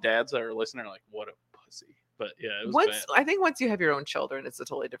 all the dads that are listening are like, "What a pussy." But yeah, it was I think once you have your own children, it's a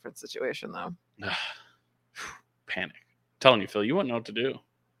totally different situation, though. bad. Panic. I'm telling you, Phil, you wouldn't know what to do.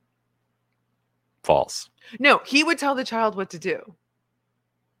 False. No, he would tell the child what to do.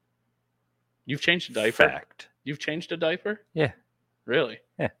 You've changed a diaper. Fact. You've changed a diaper? Yeah. Really?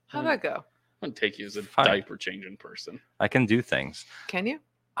 How'd that go? I wouldn't take you as a Fine. diaper changing person. I can do things. Can you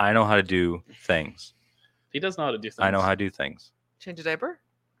I know how to do things. He does know how to do things. I know how to do things. change a diaper?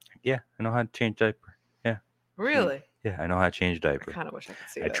 Yeah, I know how to change diaper. Really? Yeah, I know how to change I diaper. kind of wish I could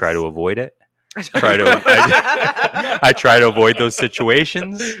see I try to avoid it. I try to avoid those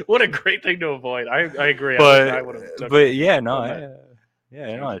situations. What a great thing to avoid. I agree. I would have. But yeah, no, I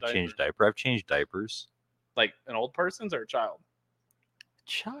know how to change diaper. I've changed diapers. Like an old person's or a child?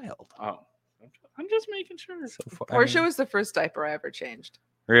 Child. Oh, I'm just making sure. Portia was the first diaper I ever changed.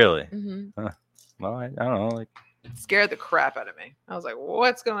 Really? Mm-hmm. Well, I don't know. Like, it scared the crap out of me. I was like,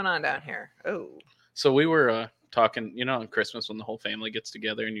 "What's going on down here?" Oh. So we were talking, on Christmas when the whole family gets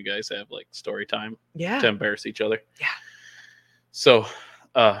together and you guys have like story time to embarrass each other. Yeah. So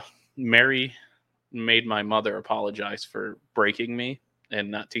Mary made my mother apologize for breaking me and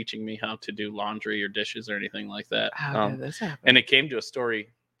not teaching me how to do laundry or dishes or anything like that. How did this happen? And it came to a story.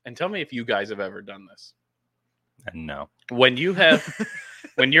 And tell me if you guys have ever done this. No. When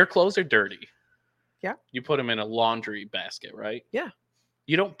your clothes are dirty, you put them in a laundry basket, right? Yeah.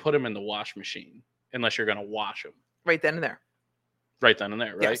 You don't put them in the wash machine unless you're going to wash them. Right then and there. Right then and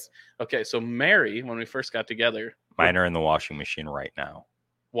there, right? Yes. Okay, so Mary, when we first got together. Mine are in the washing machine right now.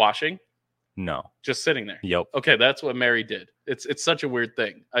 Washing? No. Just sitting there? Yep. Okay, that's what Mary did. It's such a weird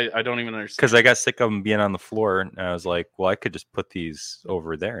thing. I don't even understand. Because I got sick of them being on the floor, and I was like, well, I could just put these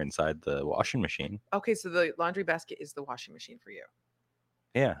over there inside the washing machine. Okay, so the laundry basket is the washing machine for you.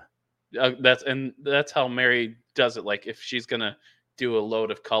 Yeah. That's how Mary does it. Like if she's gonna do a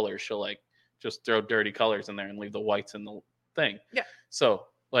load of colors, she'll like just throw dirty colors in there and leave the whites in the thing. Yeah. So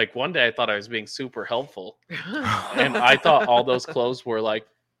like one day I thought I was being super helpful, and I thought all those clothes were like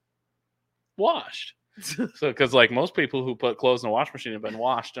washed. So because like most people who put clothes in the wash machine have been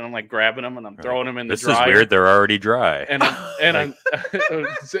washed, and I'm like grabbing them and I'm throwing them in the dryer. This is weird. They're already dry. And I'm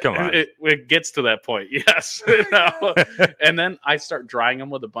Come on. It gets to that point, yes. And then I start drying them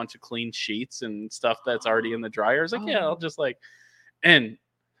with a bunch of clean sheets and stuff that's already in the dryer. I was like, yeah, I'll just like, and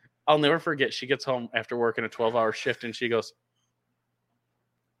I'll never forget. She gets home after working a 12-hour shift, and she goes,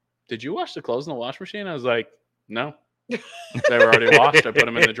 "Did you wash the clothes in the wash machine?" I was like, "No." They were already washed. I put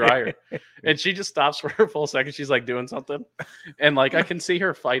them in the dryer. And she just stops for a full second. She's like doing something. And like I can see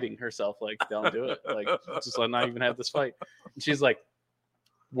her fighting herself. Like, don't do it. Like, just let not even have this fight. And she's like,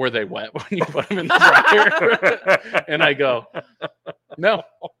 were they wet when you put them in the dryer? And I go, no.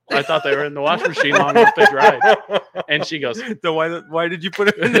 I thought they were in the wash machine long enough they dried. And she goes, then why did you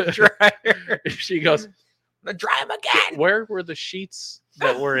put them in the dryer? She goes, dry them again. Where were the sheets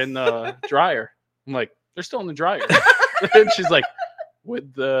that were in the dryer? I'm like, they're still in the dryer. And she's like,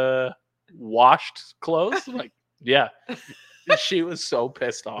 with the washed clothes? I'm like, yeah. She was so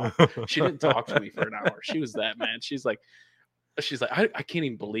pissed off. She didn't talk to me for an hour. She was that mad. She's like, I can't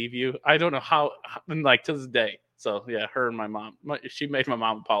even believe you. I don't know how, and like to this day. So yeah, her and my mom, she made my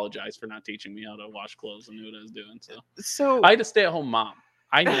mom apologize for not teaching me how to wash clothes and knew what I was doing. So I had a stay-at-home mom.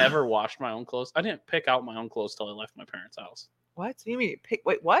 I never washed my own clothes. I didn't pick out my own clothes till I left my parents' house. What? So you mean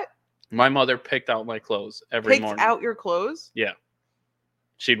wait, what? My mother picked out my clothes every morning. Picked out your clothes? Yeah.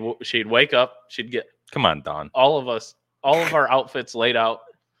 She'd wake up. She'd get come on, Don. All of our outfits laid out,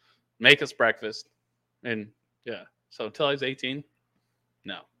 make us breakfast, and yeah. So until I was 18,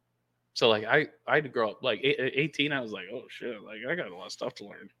 no. So like I had to grow up. Like 18, I was like, oh shit, like I got a lot of stuff to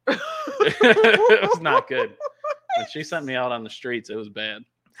learn. It was not good. When she sent me out on the streets, it was bad.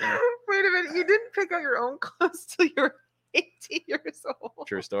 So. Wait a minute, you didn't pick out your own clothes till you were 18 years old.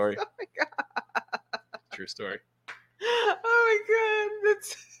 True story. Oh my god. True story. Oh my god,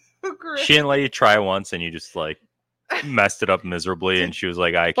 that's so great. She didn't let you try once, and you just like messed it up miserably. And she was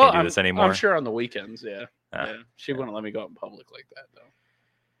like, "I can't do this anymore." I'm sure on the weekends, yeah. She wouldn't let me go out in public like that, though.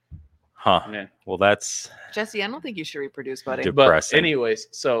 Huh. Yeah. Well, that's Jesse. I don't think you should reproduce, buddy. Depressing. But anyways,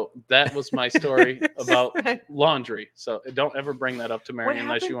 so that was my story about laundry. So don't ever bring that up to Mary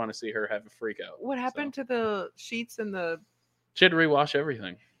unless you want to see her have a freak out. What happened to the sheets and the? She had to rewash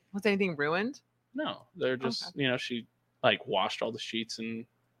everything. Was anything ruined? No, they're just she like washed all the sheets and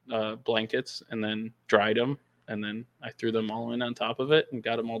blankets and then dried them. And then I threw them all in on top of it and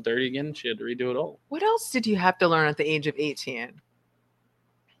got them all dirty again. She had to redo it all. What else did you have to learn at the age of 18?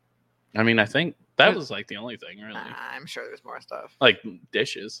 I mean, I think that was like the only thing, really. I'm sure there's more stuff. Like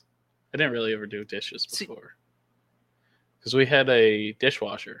dishes. I didn't really ever do dishes before. Because we had a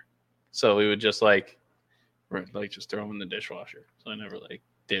dishwasher. So we would just just throw them in the dishwasher. So I never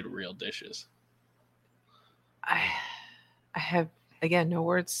did real dishes. I have, again, no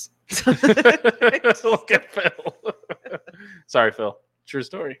words. Look at Phil. Sorry, Phil. True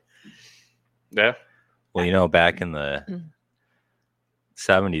story. Yeah. Well, back in the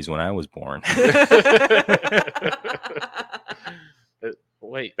 70s when I was born.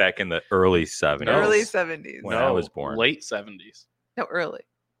 Wait. Back in the early 70s. No. Early 70s. When I was born. Late 70s. No, early.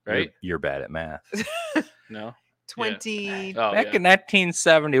 Right? You're bad at math. No. 20. Oh, Back yeah. in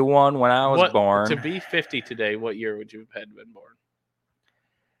 1971 when I was born. To be 50 today, what year would you have had been born?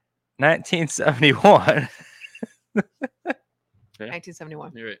 1971.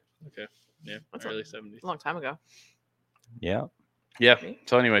 1971. You're right. Okay. Yeah. That's Early 70s. A long time ago. Yeah. Yeah.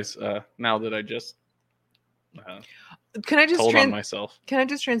 So, anyways, now that I just Can I just told on myself. Can I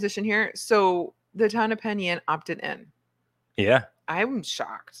just transition here? So the town of Penn Yan opted in. Yeah. I'm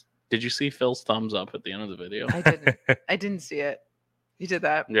shocked. Did you see Phil's thumbs up at the end of the video? I didn't. I didn't see it. You did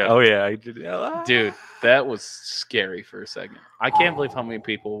that. Yeah. Oh yeah, I did. Dude, that was scary for a second. I can't believe how many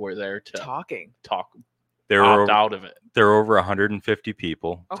people were there to talk There opt were out of it. there were over 150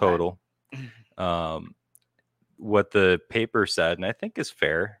 people Okay. total. What the paper said, and I think is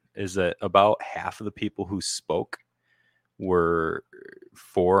fair, is that about half of the people who spoke were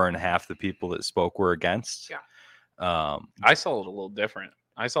for, and half the people that spoke were against. Yeah. I saw it a little different.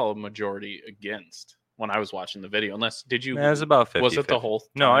 I saw a majority against when I was watching the video. Unless, did you? It was about 50. Was it the whole?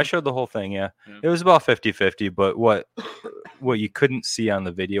 No, I time? showed the whole thing. Yeah. Yeah. It was about 50-50. But what you couldn't see on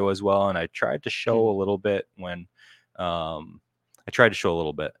the video as well, and I tried to show a little bit when,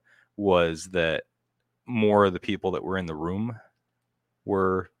 was that more of the people that were in the room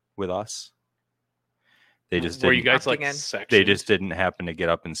were with us. They just Were didn't, you guys like Opting in. sections? they just didn't happen to get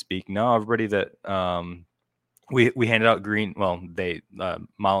up and speak. No, everybody that we handed out green. Well, they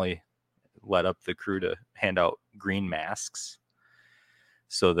Molly led up the crew to hand out green masks,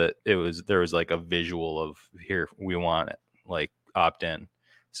 so that there was like a visual of, here, we want it, like, opt in.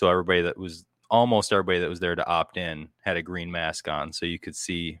 So almost everybody that was there to opt in had a green mask on, so you could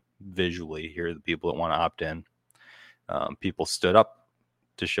see visually here the people that want to opt in. People stood up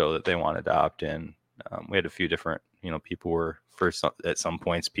to show that they wanted to opt in. We had a few different, people were at some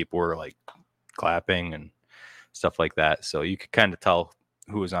points people were like clapping and stuff like that. So you could kind of tell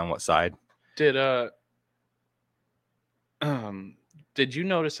who was on what side. Did you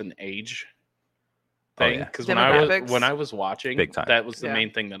notice an age Oh, thing? yeah. Because Demographics? when I was watching, Big time. that was the Yeah.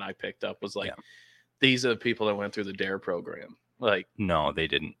 main thing that I picked up was like, Yeah. these are the people that went through the DARE program. Like, No, they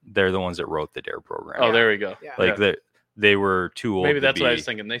didn't. They're the ones that wrote the DARE program. oh, Yeah. there we go. Yeah. Like they were too old. Maybe to that's what I be- was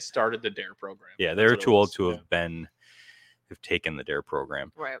thinking. They started the DARE program. Yeah, they That's were what it too old was. to Yeah. have taken the DARE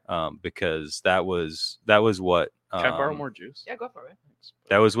program. Right. Because that was what. Can I borrow more juice? Yeah, go for it.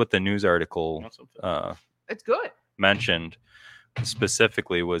 That was what the news article Want something? It's good. mentioned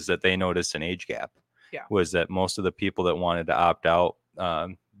specifically, was that they noticed an age gap. Yeah. Was that most of the people that wanted to opt out,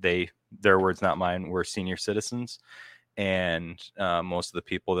 their words, not mine, were senior citizens, and most of the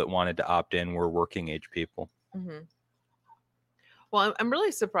people that wanted to opt in were working age people. Mm-hmm. Well, I'm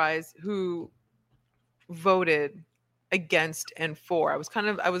really surprised who voted against and for. I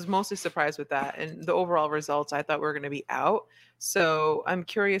was mostly surprised with that, and the overall results I thought were going to be out. So I'm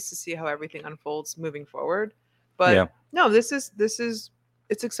curious to see how everything unfolds moving forward. But Yeah. no,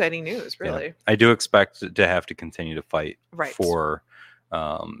 it's exciting news, really. Yeah. I do expect to have to continue to fight Right. for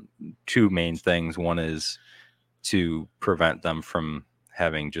two main things. One is to prevent them from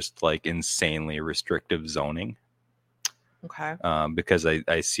having just like insanely restrictive zoning, Okay. because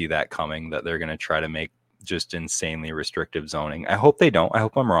I see that coming, that they're going to try to make just insanely restrictive zoning. I hope they don't. I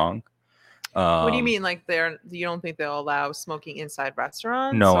hope I'm wrong. What do you mean? Like you don't think they'll allow smoking inside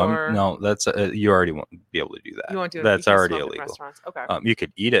restaurants? No, or no, that's you already won't be able to do that. You won't do it. That's you can't already smoke in illegal. Restaurants. Okay. You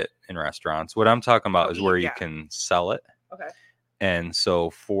could eat it in restaurants. What I'm talking about is eat, where yeah. you can sell it. Okay. And so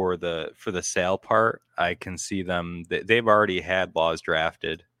for the sale part, I can see them. They've already had laws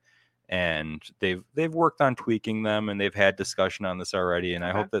drafted, and they've worked on tweaking them, and they've had discussion on this already. And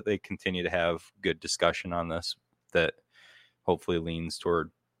I Okay. hope that they continue to have good discussion on this, that hopefully leans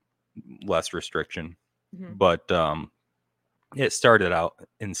toward less restriction. Mhm. But it started out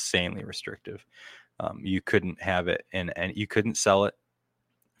insanely restrictive. You couldn't have it and you couldn't sell it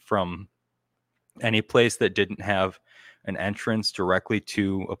from any place that didn't have an entrance directly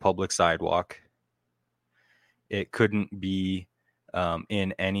to a public sidewalk. It couldn't be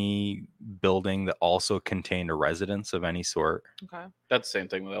in any building that also contained a residence of any sort. Okay. That's the same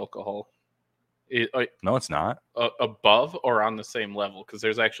thing with alcohol. No, it's not. Above or on the same level? Because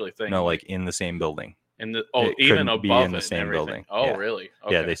there's actually things. No, like in the same building. in the it even couldn't be above in the it same and everything. building. Oh, Yeah. really?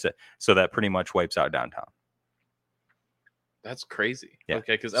 Yeah, Okay. they said so. That pretty much wipes out downtown. That's crazy. Yeah.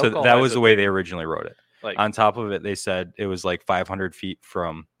 Okay, because So that was the way they originally wrote it. like On top of it, they said it was like 500 feet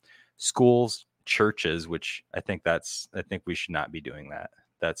from schools, churches, which I think we should not be doing that.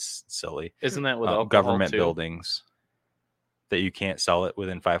 That's silly. isn't that with alcohol Government too? buildings, that you can't sell it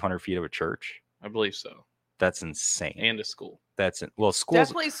within 500 feet of a church. I believe so. That's insane. And a school. Schools.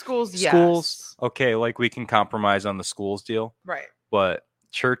 Definitely schools. Yes. Schools. Okay, like we can compromise on the schools deal, Right. but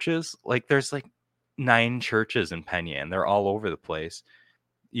churches, like there's like 9 churches in Penn Yan. They're all over the place.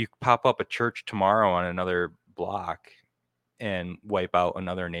 You pop up a church tomorrow on another block and wipe out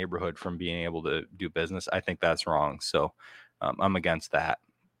another neighborhood from being able to do business. I think that's wrong. So I'm against that.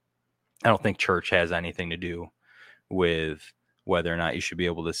 I don't think church has anything to do with whether or not you should be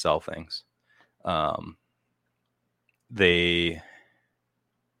able to sell things.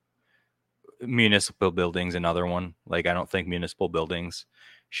 Municipal buildings, another one. Like, I don't think municipal buildings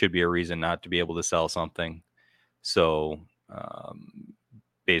should be a reason not to be able to sell something. So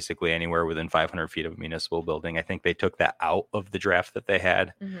basically anywhere within 500 feet of a municipal building. I think they took that out of the draft that they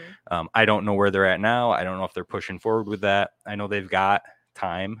had. I don't know where they're at now. I don't know if they're pushing forward with that. I know they've got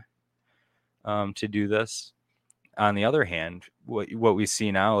time to do this. On the other hand, what we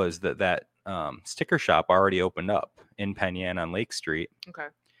see now is that sticker shop already opened up in Penn Yan on Lake Street. Okay.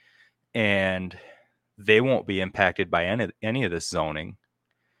 And they won't be impacted by any of this zoning.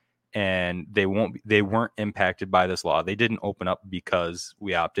 And they weren't impacted by this law. They didn't open up because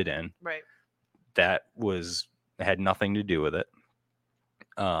we opted in. Right. That had nothing to do with it.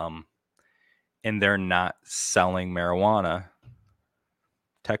 And they're not selling marijuana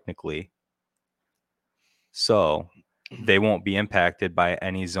technically. So they won't be impacted by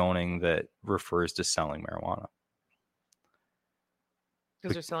any zoning that refers to selling marijuana.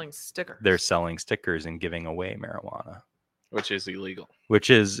 Because they're selling stickers. They're selling stickers and giving away marijuana. Which is illegal.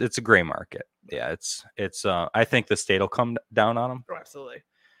 It's a gray market. Yeah, it's I think the state will come down on them. Oh, absolutely.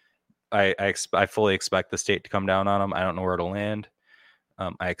 I fully expect the state to come down on them. I don't know where it'll land.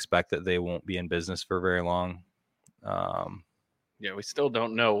 I expect that they won't be in business for very long. Yeah, we still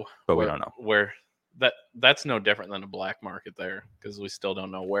don't know. But we don't know where that's no different than a black market there, because we still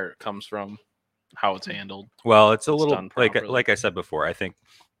don't know where it comes from, how it's handled. Well, it's a little like I said before. I think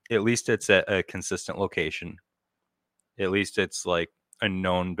at least it's at a consistent location. At least it's like a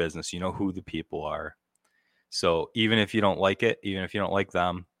known business. You know who the people are. So even if you don't like it, even if you don't like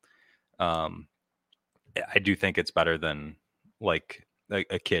them, I do think it's better than like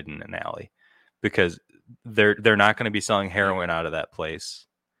a kid in an alley, because they're not going to be selling heroin out of that place.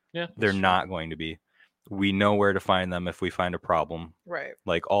 Yeah, they're not going to be. We know where to find them if we find a problem. Right.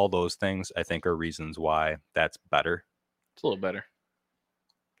 Like, all those things, I think, are reasons why that's better. It's a little better.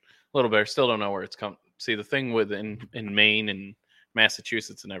 A little better. Still don't know where it's come. See, the thing with in Maine and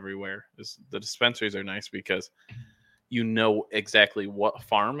Massachusetts and everywhere is the dispensaries are nice because you know exactly what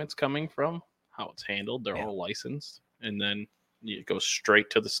farm it's coming from, how it's handled. They're all licensed, and then you go straight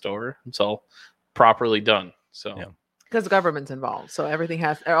to the store. It's all properly done. So. Yeah. Because the government's involved, so everything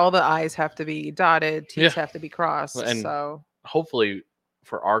all the I's have to be dotted, T's have to be crossed. And so hopefully,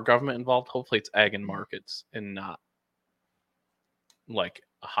 for our government involved, hopefully it's ag and markets and not like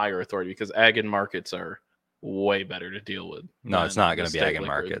a higher authority, because ag and markets are way better to deal with. No, it's not going to be ag and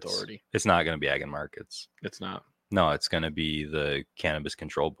markets. Authority. It's not going to be ag and markets. It's not. No, it's going to be the Cannabis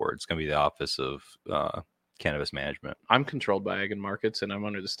Control Board. It's going to be the Office of Cannabis Management. I'm controlled by ag and markets, and I'm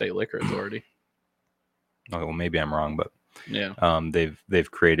under the State Liquor Authority. Okay, well, maybe I'm wrong, but yeah,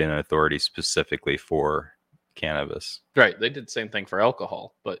 they've created an authority specifically for cannabis. Right. They did the same thing for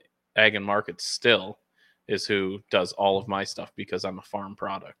alcohol, but ag and markets still is who does all of my stuff because I'm a farm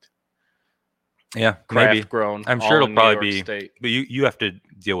product. Yeah, craft maybe grown. I'm sure it'll probably be State. But you have to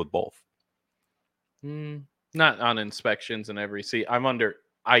deal with both. Not on inspections and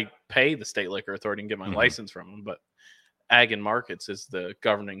I pay the State Liquor Authority and get my license from them, but ag and markets is the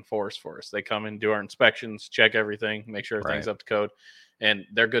governing force for us. They come in, do our inspections, check everything, make sure everything's up to code, and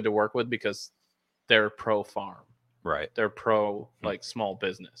they're good to work with because they're pro farm. Right. They're pro like small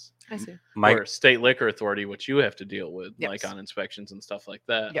business. I see. Or State Liquor Authority, which you have to deal with, like on inspections and stuff like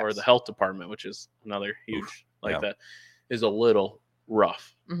that, or the health department, which is another huge that, is a little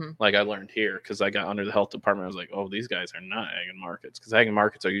rough. Like I learned here because I got under the health department. I was like, oh, these guys are not ag and markets, because ag and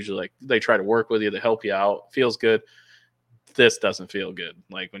markets are usually like they try to work with you, they help you out, feels good. This doesn't feel good,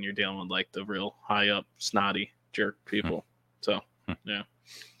 like when you're dealing with like the real high up snotty jerk people. So yeah,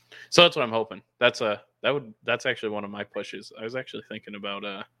 so that's what I'm hoping. That's actually one of my pushes. I was actually thinking about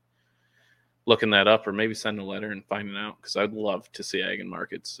looking that up, or maybe send a letter and finding out, because I'd love to see ag and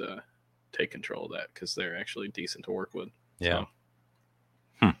markets take control of that, because they're actually decent to work with. Yeah.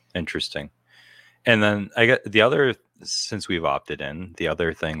 So. Interesting. And then I got the other, since we've opted in, the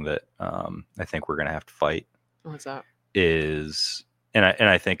other thing that I think we're gonna have to fight. What's that? Is, and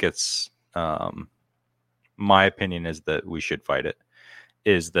I think it's my opinion is that we should fight it,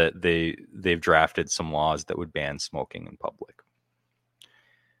 is that they've drafted some laws that would ban smoking in public.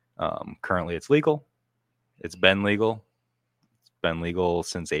 Currently it's legal. It's been legal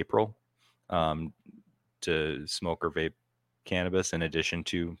since April to smoke or vape cannabis in addition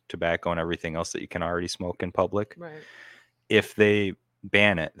to tobacco and everything else that you can already smoke in public. Right. If they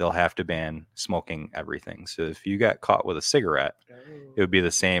ban it, they'll have to ban smoking everything. So if you got caught with a cigarette, it would be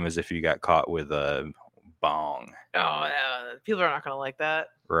the same as if you got caught with a bong. Oh, yeah. People are not going to like that.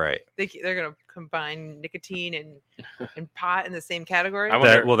 Right. They're going to combine nicotine and pot in the same category. I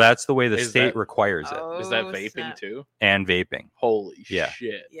wonder- Well, that's the way the is state that- requires it. Oh, Is that vaping snap. too? And vaping. Holy Yeah.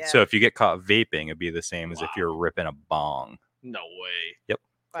 shit! Yeah. So if you get caught vaping, it'd be the same as if Wow. you're ripping a bong. No way. Yep.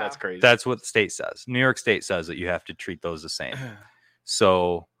 That's Wow. crazy. That's what the state says. New York State says that you have to treat those the same.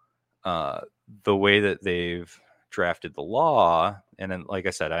 So the way that they've drafted the law, and then, like I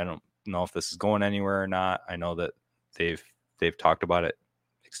said, I don't know if this is going anywhere or not. I know that they've talked about it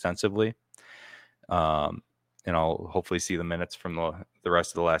extensively. And I'll hopefully see the minutes from the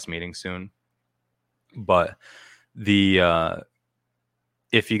rest of the last meeting soon. But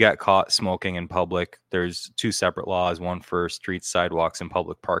if you got caught smoking in public, there's two separate laws, one for streets, sidewalks, and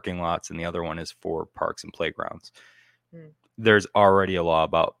public parking lots, and the other one is for parks and playgrounds. There's already a law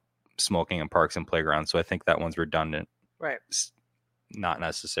about smoking in parks and playgrounds, so I think that one's redundant. Right. It's not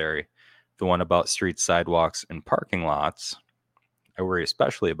necessary. The one about streets, sidewalks, and parking lots, I worry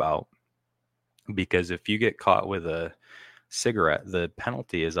especially about, because if you get caught with a cigarette, the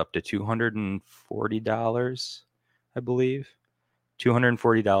penalty is up to $240, I believe.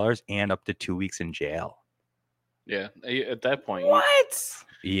 $240 and up to 2 weeks in jail. Yeah. At that point, What?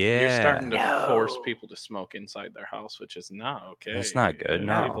 Yeah. you're starting to No. force people to smoke inside their house, which is not okay. That's not good.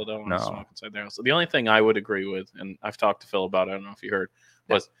 Yeah, No, people don't want no. to smoke inside their house. So the only thing I would agree with, and I've talked to Phil about it, I don't know if you heard,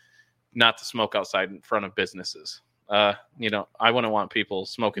 was not to smoke outside in front of businesses. I wouldn't want people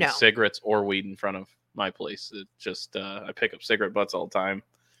smoking No. cigarettes or weed in front of my place. It just I pick up cigarette butts all the time.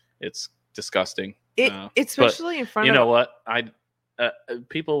 It's disgusting. Especially in front You of know what?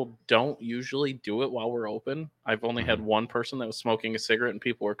 People don't usually do it while we're open. I've only had one person that was smoking a cigarette and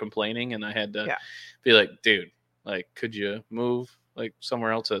people were complaining, and I had to be like, dude, like, could you move like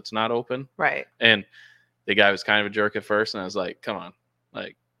somewhere else that's not open? right. And the guy was kind of a jerk at first, and I was like, come on.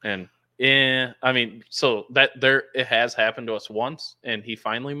 Like, and yeah, I mean, so that it has happened to us once, and he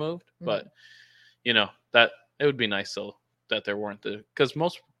finally moved, but that it would be nice so that there weren't because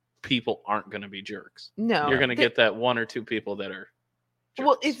most people aren't going to be jerks. No. You're going to get that one or two people that are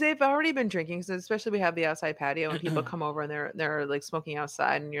Well, jerks. if they've already been drinking, so especially we have the outside patio and people come over and they're like smoking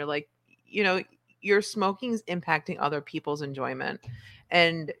outside, and you're like, your smoking is impacting other people's enjoyment.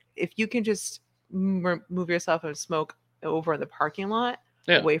 And if you can just move yourself and smoke over in the parking lot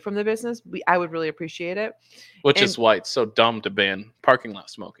away from the business, I would really appreciate it. Which is why it's so dumb to ban parking lot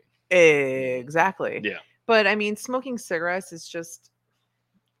smoking. Exactly. Yeah. But I mean, smoking cigarettes is just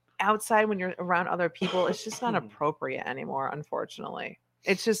outside when you're around other people. It's just not appropriate anymore, unfortunately.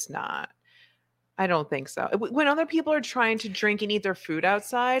 It's just not. I don't think so. When other people are trying to drink and eat their food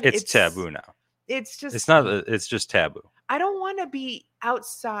outside, it's taboo now. It's just, It's just taboo. I don't want to be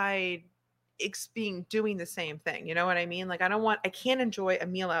outside doing the same thing. You know what I mean? Like, I can't enjoy a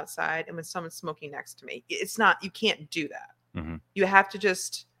meal outside and when someone's smoking next to me. You can't do that. Mm-hmm. You have to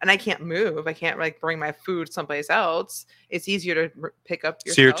and I can't move. I can't like bring my food someplace else. It's easier to pick up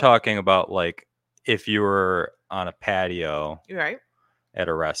yourself. So you're talking about like if you were on a patio right at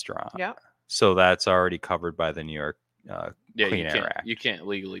a restaurant. Yeah. So that's already covered by the New York Clean Air Act. You can't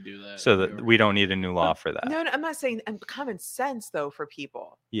legally do that. So that we don't need a new law for that. No, I'm not saying common sense though for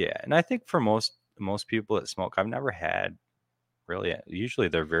people. Yeah, and I think for most people that smoke, I've never had really. Usually,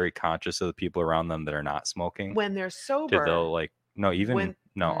 they're very conscious of the people around them that are not smoking. When they're sober, They'll like when-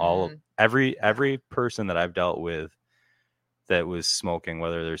 every person that I've dealt with that was smoking,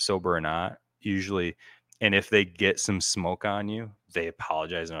 whether they're sober or not, usually, and if they get some smoke on you, they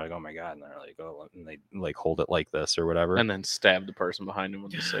apologize and they're like, "Oh my god," and they're like, "Oh," and they like hold it like this or whatever, and then stab the person behind him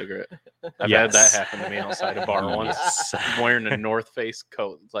with a cigarette. I've Yes. had that happen to me outside a bar once. Yes. I'm wearing a North Face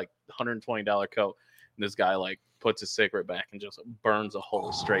coat, it's like $120 coat, and this guy like puts his cigarette back and just burns a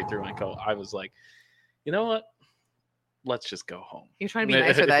hole straight through my coat. I was like, you know what? Let's just go home. You're trying to be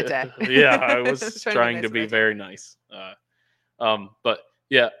nicer that day. Yeah, I was trying to nicer be that day. very nice. But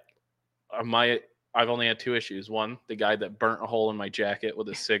yeah, I've only had two issues. One, the guy that burnt a hole in my jacket with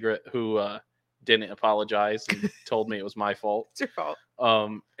a cigarette who didn't apologize and told me it was my fault. It's your fault.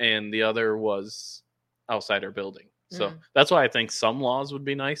 And the other was outside our building. So that's why I think some laws would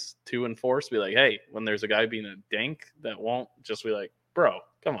be nice to enforce. Be like, hey, when there's a guy being a dink, that won't just be like, bro,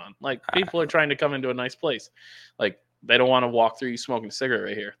 come on. Like, people are trying to come into a nice place. Like, they don't want to walk through you smoking a cigarette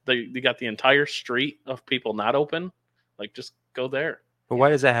right here. They got the entire street of people not open. Like, just go there. But why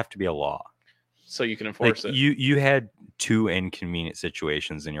does that have to be a law? So you can Like enforce it. you had two inconvenient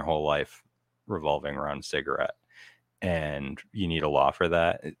situations in your whole life revolving around cigarette. and you need a law for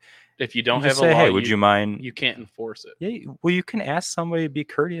that. If you don't You have just a say, law, hey, would you mind? You can't enforce it. Yeah, well, you can ask somebody to be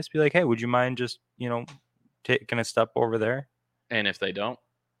courteous, be like, hey, would you mind just, taking a step over there? And if they don't,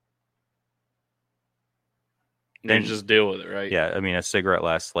 Then you just deal with it, right? Yeah, I mean, a cigarette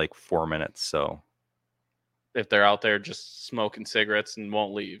lasts like 4 minutes, so If they're out there just smoking cigarettes and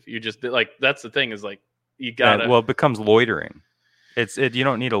won't leave, you just like that's the thing is like you gotta. well, it becomes loitering. You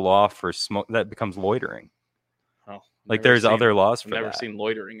don't need a law for smoke. That becomes loitering. Well, Like there's other laws for I've never that. seen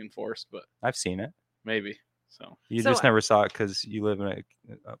loitering enforced, but I've seen it. maybe so. You So just never saw it because you live in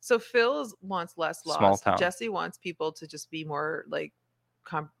a So Phil wants less laws. Small town. Jesse wants people to just be more like,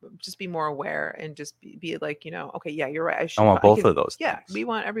 just be more aware and just be like, okay, yeah, you're right. I want both of those. Yeah, things. we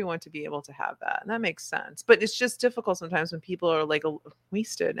want everyone to be able to have that, and that makes sense. But it's just difficult sometimes when people are like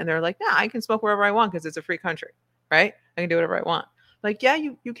wasted and they're like, "Nah, I can smoke wherever I want because it's a free country, right? I can do whatever I want." Like, yeah,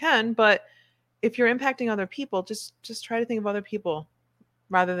 you can, but if you're impacting other people, just try to think of other people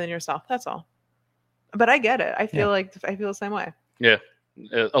rather than yourself. That's all. But I get it. I feel the same way. Yeah,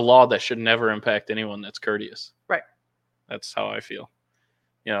 a law that should never impact anyone that's courteous. Right. That's how I feel.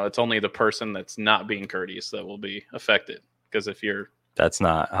 It's only the person that's not being courteous that will be affected. Because if you're That's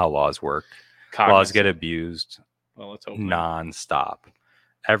not how laws work. cognizant, Laws get abused well, let's hope nonstop.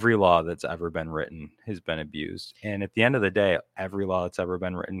 Every law that's ever been written has been abused. And at the end of the day, every law that's ever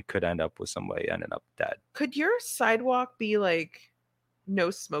been written could end up with somebody ending up dead. Could your sidewalk be like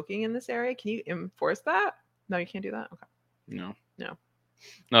no smoking in this area? Can you enforce that? No, you can't do that. Okay. No, No.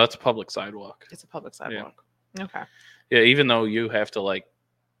 that's a public sidewalk. It's a public sidewalk. Okay. Yeah, even though you have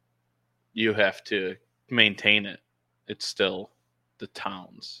to maintain it, it's still the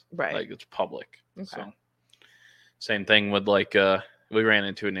town's. Right. Like it's public. Okay. So same thing with we ran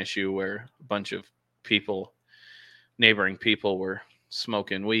into an issue where a bunch of neighboring people were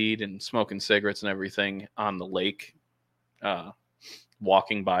smoking weed and smoking cigarettes and everything on the lake,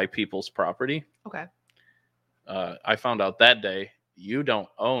 walking by people's property. Okay. I found out that day you don't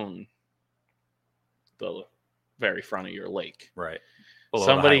own the very front of your lake. Right.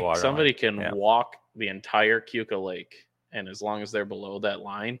 Somebody can walk the entire Keuka Lake, and as long as they're below that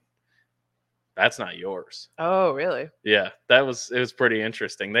line, that's not yours. Oh, really? Yeah, it was pretty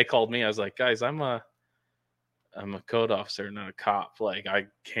interesting. They called me. I was like, guys, I'm a code officer, not a cop. Like, I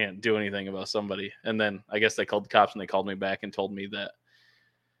can't do anything about somebody. And then I guess they called the cops, and they called me back and told me that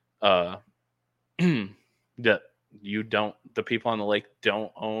that the people on the lake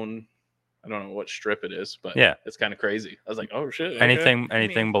don't own. I don't know what strip it is, but yeah, it's kind of crazy. I was like, oh shit. Okay.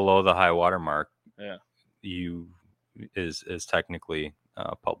 Anything below the high water mark, yeah, is technically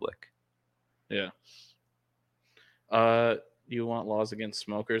public. Yeah. You want laws against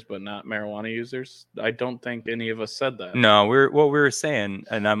smokers, but not marijuana users? I don't think any of us said that. No, what we were saying,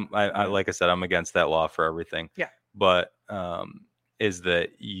 and I like I said, I'm against that law for everything. Yeah. But is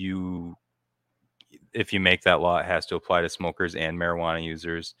that if you make that law, it has to apply to smokers and marijuana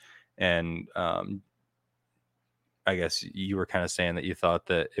users. And I guess you were kind of saying that you thought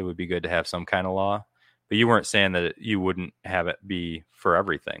that it would be good to have some kind of law, but you weren't saying that you wouldn't have it be for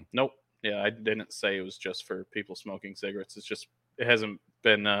everything. Nope. Yeah, I didn't say it was just for people smoking cigarettes. It's just it hasn't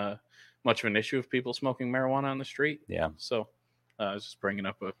been much of an issue of people smoking marijuana on the street. Yeah. So I was just bringing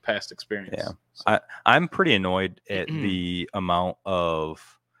up a past experience. Yeah. So. I'm pretty annoyed at the amount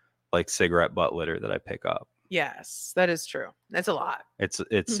of like cigarette butt litter that I pick up. Yes, that is true. That's a lot.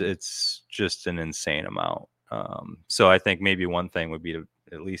 It's just an insane amount. So I think maybe one thing would be to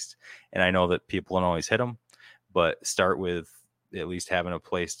at least, and I know that people don't always hit them, but start with at least having a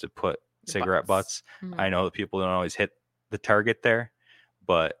place to put cigarette butts. Mm-hmm. I know that people don't always hit the target there,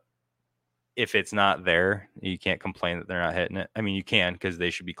 but if it's not there, you can't complain that they're not hitting it. I mean, you can, because they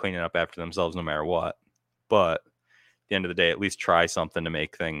should be cleaning up after themselves no matter what. But at the end of the day, at least try something to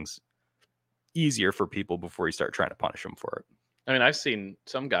make things easier for people before you start trying to punish them for it. I mean, I've seen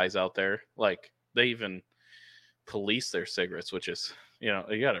some guys out there, like they even police their cigarettes, which is, you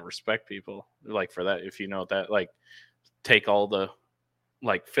got to respect people like for that. If you know that, like take all the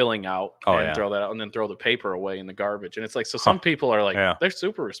like filling out throw that out and then throw the paper away in the garbage. And it's like, so some people are like, they're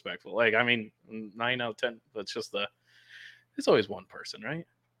super respectful. Like, I mean, 9 out of 10, that's just there's always one person, right?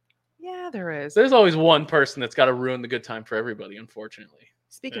 Yeah, there is. There's always one person that's got to ruin the good time for everybody, unfortunately.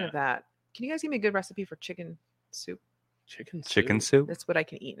 Speaking of that, can you guys give me a good recipe for chicken soup? Chicken soup? That's what I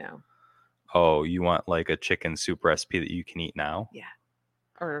can eat now. Oh, you want like a chicken soup recipe that you can eat now? Yeah.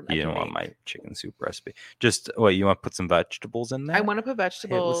 Or you don't want my chicken soup recipe. Just you want to put some vegetables in there? I want to put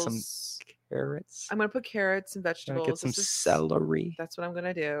vegetables. With some carrots. I'm going to put carrots and vegetables. Get some celery. That's what I'm going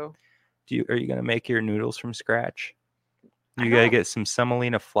to do. Are you going to make your noodles from scratch? You gotta get some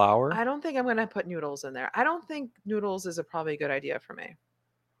semolina flour. I don't think I'm gonna put noodles in there. I don't think noodles is probably a good idea for me.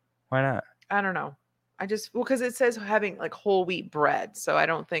 Why not? I don't know. Because it says having like whole wheat bread, so I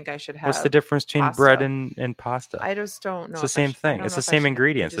don't think I should have. What's the difference between pasta. bread and pasta? I just don't know. It's the same thing. It's the same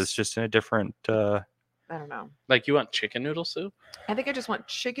ingredients. It's just in a different. I don't know. Like you want chicken noodle soup? I think I just want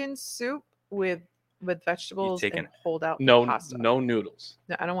chicken soup with vegetables and hold out pasta. No noodles.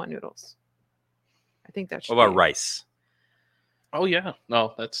 No, I don't want noodles. I think that should. What about rice? Oh yeah,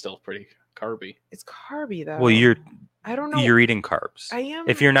 no, that's still pretty carby. It's carby though. Well, I don't know. You're eating carbs. I am.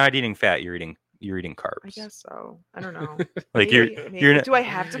 If you're not eating fat, you're eating carbs. I guess so. I don't know. Like maybe. you're. Do I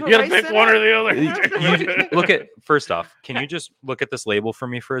have to? Put You gotta rice pick in one it? or the other. You look at first off. Can you just look at this label for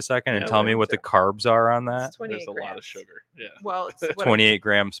me for a second and Yeah, tell me what the carbs are on that? It's 28 There's a lot of grams. sugar. Yeah. Well, it's 28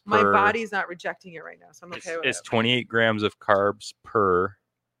 grams My per. body's not rejecting it right now, so I'm okay with It's it. 28 grams of carbs per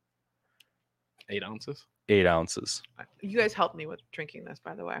 8 ounces. 8 ounces. You guys helped me with drinking this,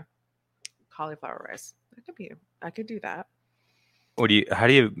 by the way. Cauliflower rice. I could do that. How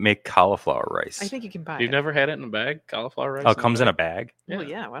do you make cauliflower rice? I think you can buy You've it. never had it in a bag? Cauliflower rice? Oh, it comes in a bag? Well,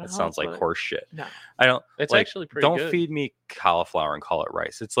 yeah. Why the That hell sounds else like would it? horse shit. No. I don't. It's like, actually pretty don't good. feed me cauliflower and call it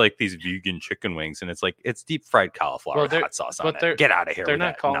rice. It's like these vegan chicken wings, and it's like it's deep fried cauliflower Well, with hot sauce on but it. Get out of here! They're with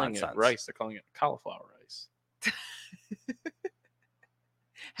not that calling nonsense. it rice. They're calling it cauliflower rice.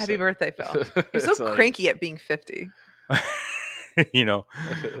 Happy So- birthday, Phil. You're It's so like- cranky at being 50. You know,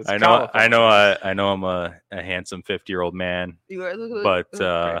 It's I know, cauliflower. I know. I'm a handsome 50-year-old man, You are But,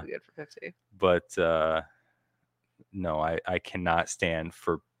 very good for 50. but no, I cannot stand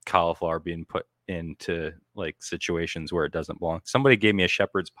for cauliflower being put into like situations where it doesn't belong. Somebody gave me a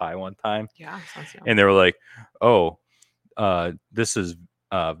shepherd's pie one time, Yeah, sounds yummy. and they were like, "Oh, this is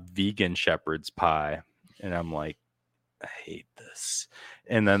vegan shepherd's pie," and I'm like, "I hate this."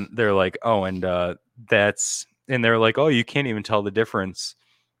 And then they're like, "Oh, and and they're like, "Oh, you can't even tell the difference."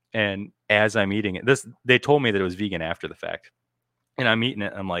 And as I'm eating it, they told me that it was vegan after the fact, and I'm eating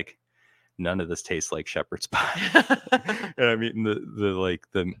it. I'm like, none of this tastes like shepherd's pie. And I'm eating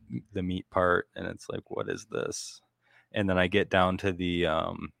the meat part, and it's like, what is this? And then I get down to the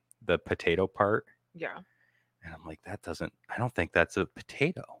potato part, Yeah. and I'm like, I don't think that's a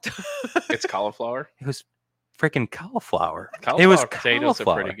potato. It's cauliflower. It was freaking cauliflower. Cauliflower It was potatoes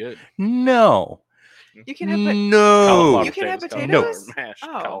cauliflower. are pretty good. No. You can have No. Cauliflower You can have potatoes. potatoes? Mashed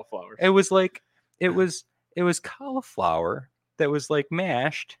Oh. cauliflower. It was like it was cauliflower that was like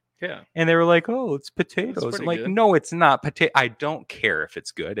mashed. Yeah. And they were like, "Oh, it's potatoes." I'm pretty like, good. "No, it's not potato. I don't care if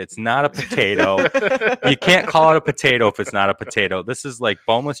it's good. It's not a potato. You can't call it a potato if it's not a potato. This is like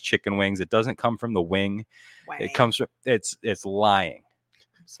boneless chicken wings. It doesn't come from the wing. It comes from it's lying.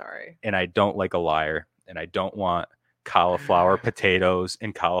 I'm sorry. And I don't like a liar. And I don't want cauliflower potatoes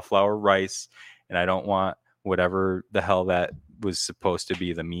and cauliflower rice. And I don't want whatever the hell that was supposed to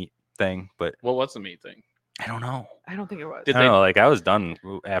be the meat thing. But What was the meat thing? I don't know. I don't think it was. Did I don't they- know. Like I was done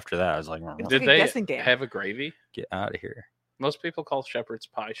after that. I was like, It's Did like a they guessing game. have a gravy? get out of here. Most people call shepherd's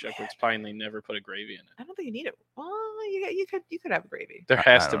pie, and they never put a gravy in it. I don't think you need it. Well, you could have gravy. There I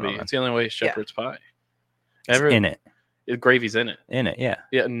has to don't know, be. man. It's the only way shepherd's pie. It's in it. Gravy's in it. In it. Yeah.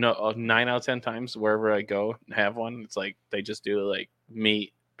 Yeah, no, 9 out of 10 times wherever I go and have one, it's like they just do like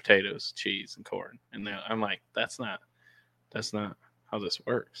meat, potatoes, cheese, and corn, and I'm like, that's not how this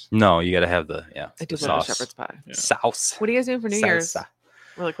works. No, you got to have the I do the love sauce. the shepherd's pie. Yeah. Sauce. What are you guys doing for New Year's? Salsa.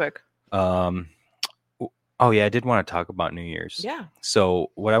 Really quick. Oh yeah, I did want to talk about New Year's. Yeah. So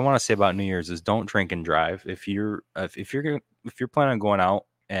what I want to say about New Year's is don't drink and drive. If you're planning on going out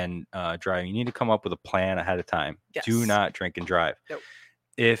and driving, you need to come up with a plan ahead of time. Yes. Do not drink and drive. Nope.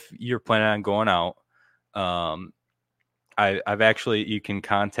 If you're planning on going out, I've actually, you can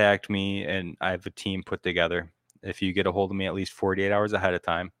contact me and I have a team put together. If you get a hold of me at least 48 hours ahead of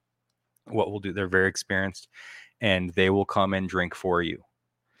time, what we'll do, they're very experienced and they will come and drink for you.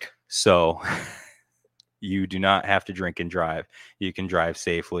 So you do not have to drink and drive. You can drive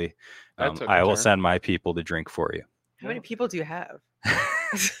safely. That's a I will concern. send my people to drink for you. How many people do you have?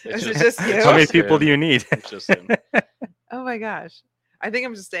 It's Is it just- just you? How many Just people him. do you need? It's just him. Oh my gosh. I think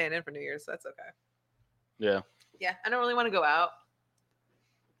I'm just staying in for New Year's. So that's okay. Yeah. Yeah. I don't really want to go out.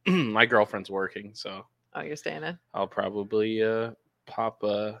 My girlfriend's working, so Oh, you're staying in? I'll probably pop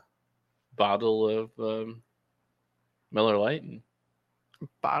a bottle of Miller Lite and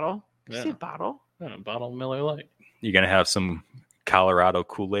Bottle? Did you say Yeah. bottle? a bottle of Miller Lite. You're going to have some Colorado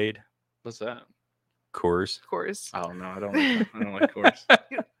Kool-Aid, What's that? Coors. Of course. Oh no, I don't like Coors.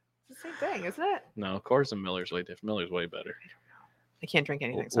 It's the same thing, isn't it? No, Coors and Miller's way different. Miller's way better. I can't drink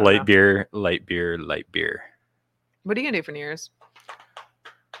anything. So I don't Light know. beer, light beer, light beer. What are you going to do for New Year's?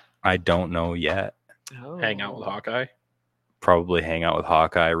 I don't know yet. Oh. Hang out with Hawkeye. Probably hang out with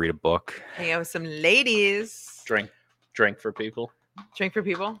Hawkeye, read a book. Hang out with some ladies. Drink for people. Drink for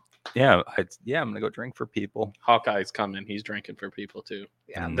people. Yeah, I'm gonna go drink for people. Hawkeye's coming. He's drinking for people too.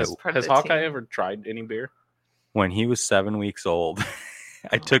 Yeah, No. that's part Has of the Hawkeye team. ever tried any beer? When he was 7 weeks old,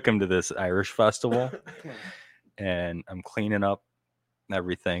 I took him to this Irish festival, and I'm cleaning up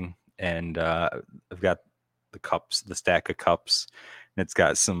everything, and I've got the stack of cups, and it's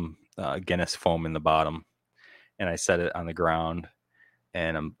got some Guinness foam in the bottom, and I set it on the ground,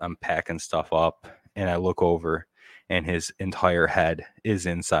 and I'm packing stuff up, and I look over, and his entire head is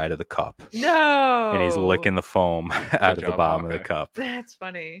inside of the cup, No. and he's licking the foam out of the job, bottom of the Hawkeye. cup. That's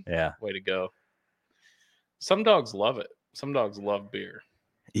funny. Yeah. Way to go. Some dogs love it. Some dogs love beer.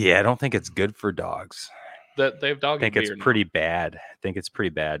 Yeah, I don't think it's good for dogs. That they have I dog think beer it's now. pretty bad. I think it's pretty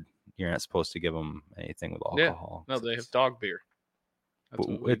bad. You're not supposed to give them anything with Yeah. alcohol. No, they have dog beer. That's But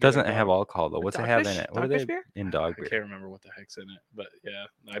what we it get doesn't at have dog. alcohol though. What's it have in Dogfish? it? What are they Dogfish beer? in dog I beer? can't remember what the heck's in it, but yeah,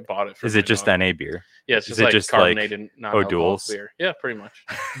 I bought it. For Is my it just dog. NA beer? Yeah, it's is just it like just like carbonated, non-alcoholic O'Doul's? beer. Yeah, pretty much,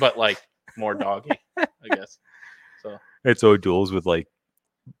 but like more doggy, I guess. So It's O'Doul's with like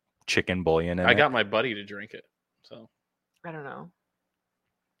chicken bouillon in I it. got my buddy to drink it. So I don't know.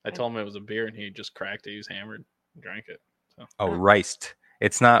 I told him it was a beer, and he just cracked it. He was hammered, and drank it. So riced.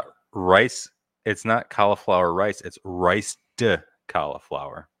 It's not rice. It's not cauliflower rice. It's riced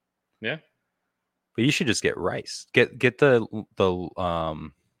cauliflower. yeah, But you should just get rice. Get the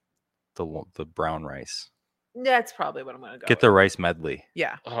brown rice. That's probably what I'm gonna go. Get the rice medley.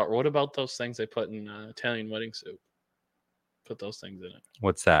 Yeah. what about those things they put in Italian wedding soup? Put those things in it.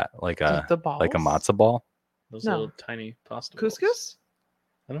 What's that? Like a The balls. like a matzo ball? Those No. little tiny pasta balls. Couscous.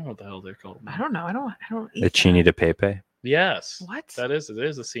 I don't know what the hell they're called. I don't know. I don't eat The chini de pepe. Yes. What? It is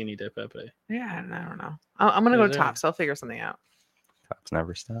a cini de pepe. Yeah, I don't know. I'm gonna go Is to there- Tops. I'll figure something out. Tops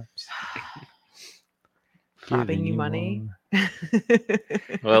never stops. Flopping Giving you money. one.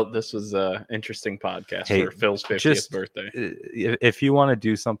 Well, this was an interesting podcast Hey, for Phil's 50th just- birthday. If you want to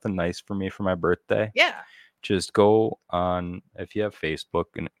do something nice for me for my birthday, Yeah. just go on, if you have Facebook,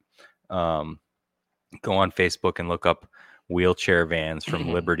 and go on Facebook and look up wheelchair vans from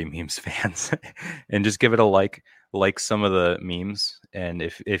Liberty Memes fans and just give it a like some of the memes. And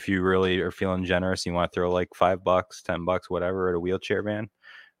if you really are feeling generous, you want to throw like $5, $10, whatever at a wheelchair van,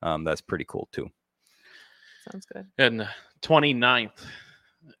 that's pretty cool too. Sounds good. And the 29th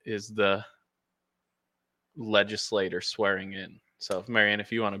is the legislator swearing in. So, Marianne,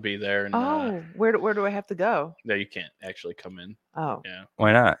 if you want to be there, and Where do I have to go? no, you can't actually come in. Oh. Yeah,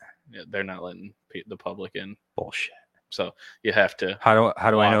 Why not? they're not letting the public in. Bullshit. So you have to How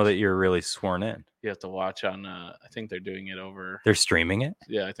do I know Watch. that you're really sworn in? watch on. I think they're doing it over. They're streaming it.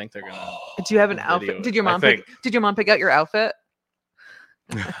 Yeah, I think they're gonna. Do you have an Video outfit? it. Did your I mom think- pick? Did your mom pick out your outfit?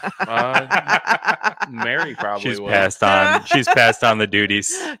 Mary probably She's will. passed on. She's passed on the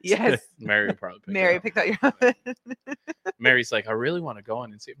duties. Yes. Mary would probably. Pick it Mary up. picked out your outfit. Mary's like, I really want to go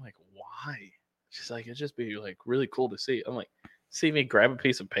in and see. I'm like, why? She's like, it'd just be like really cool to see. I'm like, see me grab a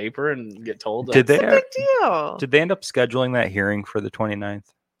piece of paper and get told that Did they? Big deal. Did they end up scheduling that hearing for the 29th?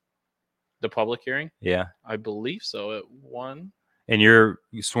 the public hearing? Yeah. I believe so. At 1 And you're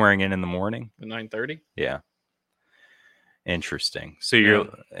swearing in the morning? at 9:30. Yeah. Interesting. So you're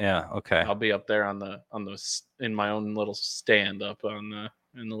okay. I'll be up there on the in my own little stand up on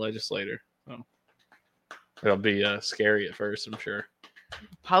in the legislator. So it'll be scary at first, I'm sure.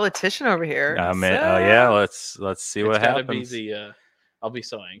 Politician over here. Yeah, let's see what It's gotta happens. be the I'll be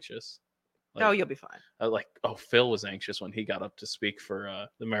so anxious. Oh, you'll be fine. Phil was anxious when he got up to speak for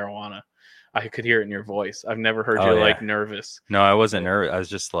the marijuana. I could hear it in your voice. I've never heard Oh, you yeah. like nervous. No, I wasn't nervous. I was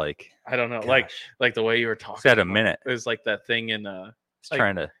just like, I don't know, gosh, like the way you were talking. it's had a minute. It was like that thing in Just like,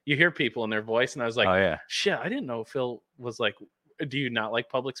 trying to. you hear people in their voice, and I was like, Oh yeah, shit, I didn't know Phil was like. Do you not like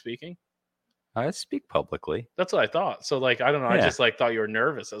public speaking? I speak publicly. That's what I thought. So like, I don't know. I Yeah. just like thought you were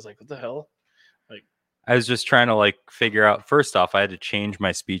nervous. I was like, what the hell? I was just trying to like figure out. First off, I had to change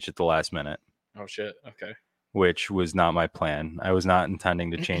my speech at the last minute, Oh shit. Okay. which was not my plan. I was not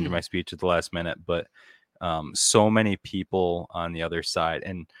intending to change my speech at the last minute, but so many people on the other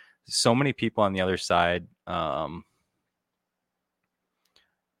side,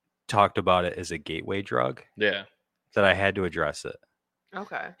 talked about it as a gateway drug Yeah. that I had to address it.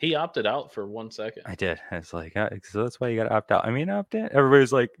 Okay. He opted out for 1 second. I did. I was like, so that's why you got to opt out. I mean, opt in.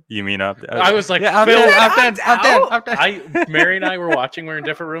 Everybody's like, you mean opt in? I was like, yeah, Phil, opt in. Mary and I were watching. We're in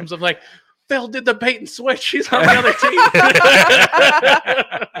different rooms. I'm like, Phil did the bait and switch. He's on the other team.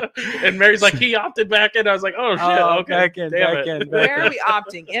 And Mary's like, he opted back in. I was like, oh shit. Oh, Okay. back in, Damn back it. in, back Where are we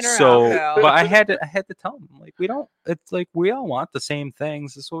opting? In or So, out? but Phil? I had to tell them, like, we don't. It's like we all want the same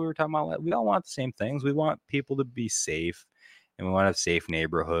things. That's what we were talking about. We all want the same things. We want people to be safe, and we want to have safe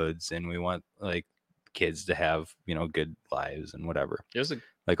neighborhoods, and we want like kids to have, good lives and whatever.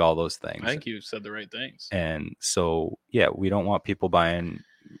 Like all those things. I think you said the right things. And so, yeah, we don't want people buying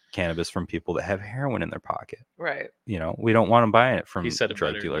cannabis from people that have heroin in their pocket. Right. We don't want them buying it from drug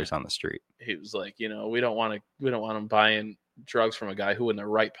better, dealers on the street. He was like, we don't want them buying drugs from a guy who in their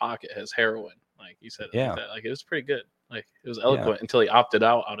right pocket has heroin. Like he said, yeah, like that. Like it was pretty good. Like it was eloquent until he opted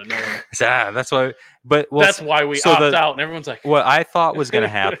out of nowhere. That's why. But that's why we opt out, and everyone's like, what I thought was going to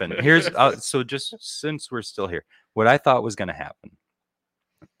happen. Here's so just since we're still here, what I thought was going to happen,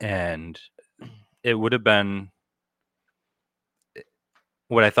 and it would have been.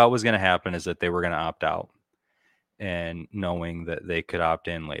 What I thought was going to happen is that they were going to opt out, and knowing that they could opt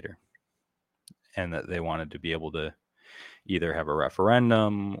in later, and that they wanted to be able to either have a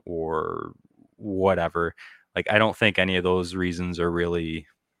referendum or whatever. Like, I don't think any of those reasons are really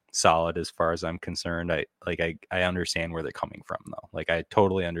solid as far as I'm concerned. I understand where they're coming from, though. Like, I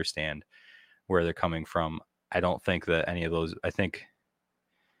totally understand where they're coming from. I don't think that any of those, I think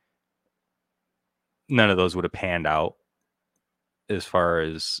none of those would have panned out as far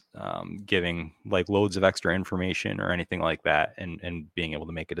as giving like loads of extra information or anything like that, and being able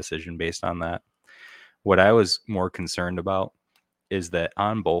to make a decision based on that. What I was more concerned about is that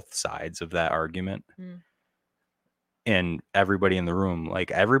on both sides of that argument, and everybody in the room,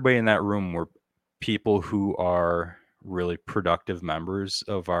 like everybody in that room were people who are really productive members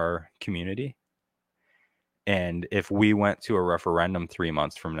of our community. And if we went to a referendum 3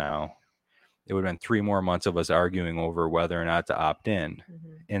 months from now, it would have been 3 more months of us arguing over whether or not to opt in,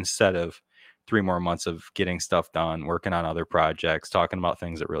 instead of 3 more months of getting stuff done, working on other projects, talking about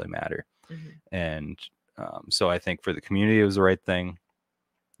things that really matter. And so I think for the community, it was the right thing.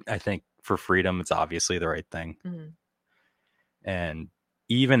 I think for freedom, it's obviously the right thing. And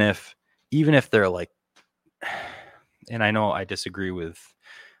even if they're like, and I know I disagree with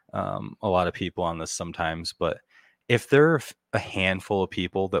a lot of people on this sometimes, but if there are a handful of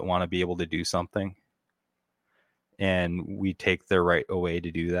people that want to be able to do something and we take their right away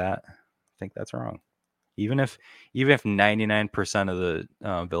to do that, I think that's wrong. Even if 99% of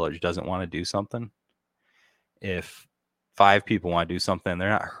the village doesn't want to do something, if 5 people want to do something, they're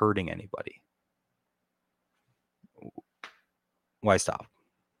not hurting anybody. Why stop?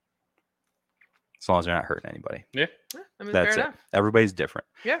 As long as they're not hurting anybody. Yeah. I mean, that's fair it. enough. Everybody's different.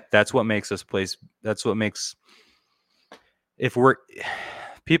 Yeah. That's what makes this place. That's what makes.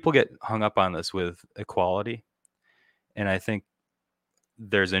 People get hung up on this with equality, and I think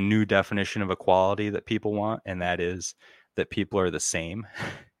there's a new definition of equality that people want, and that is that people are the same,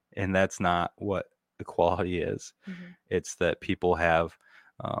 and that's not what equality is. It's that people have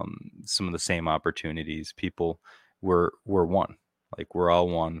some of the same opportunities. We're one. Like, we're all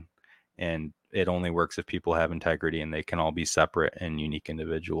one, and it only works if people have integrity, and they can all be separate and unique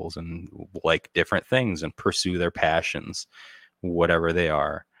individuals and like different things and pursue their passions, whatever they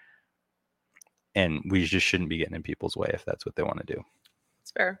are. And we just shouldn't be getting in people's way if that's what they want to do.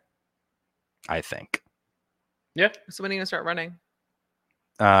 It's fair. I think. Yeah. So when are you going to start running?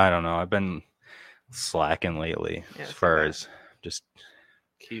 I don't know. I've been slacking lately as far as just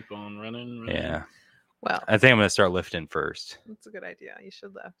keep on running. Yeah. Well, I think I'm going to start lifting first. That's a good idea. You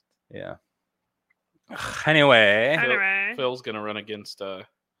should lift. Yeah. Anyway. Phil's going to run against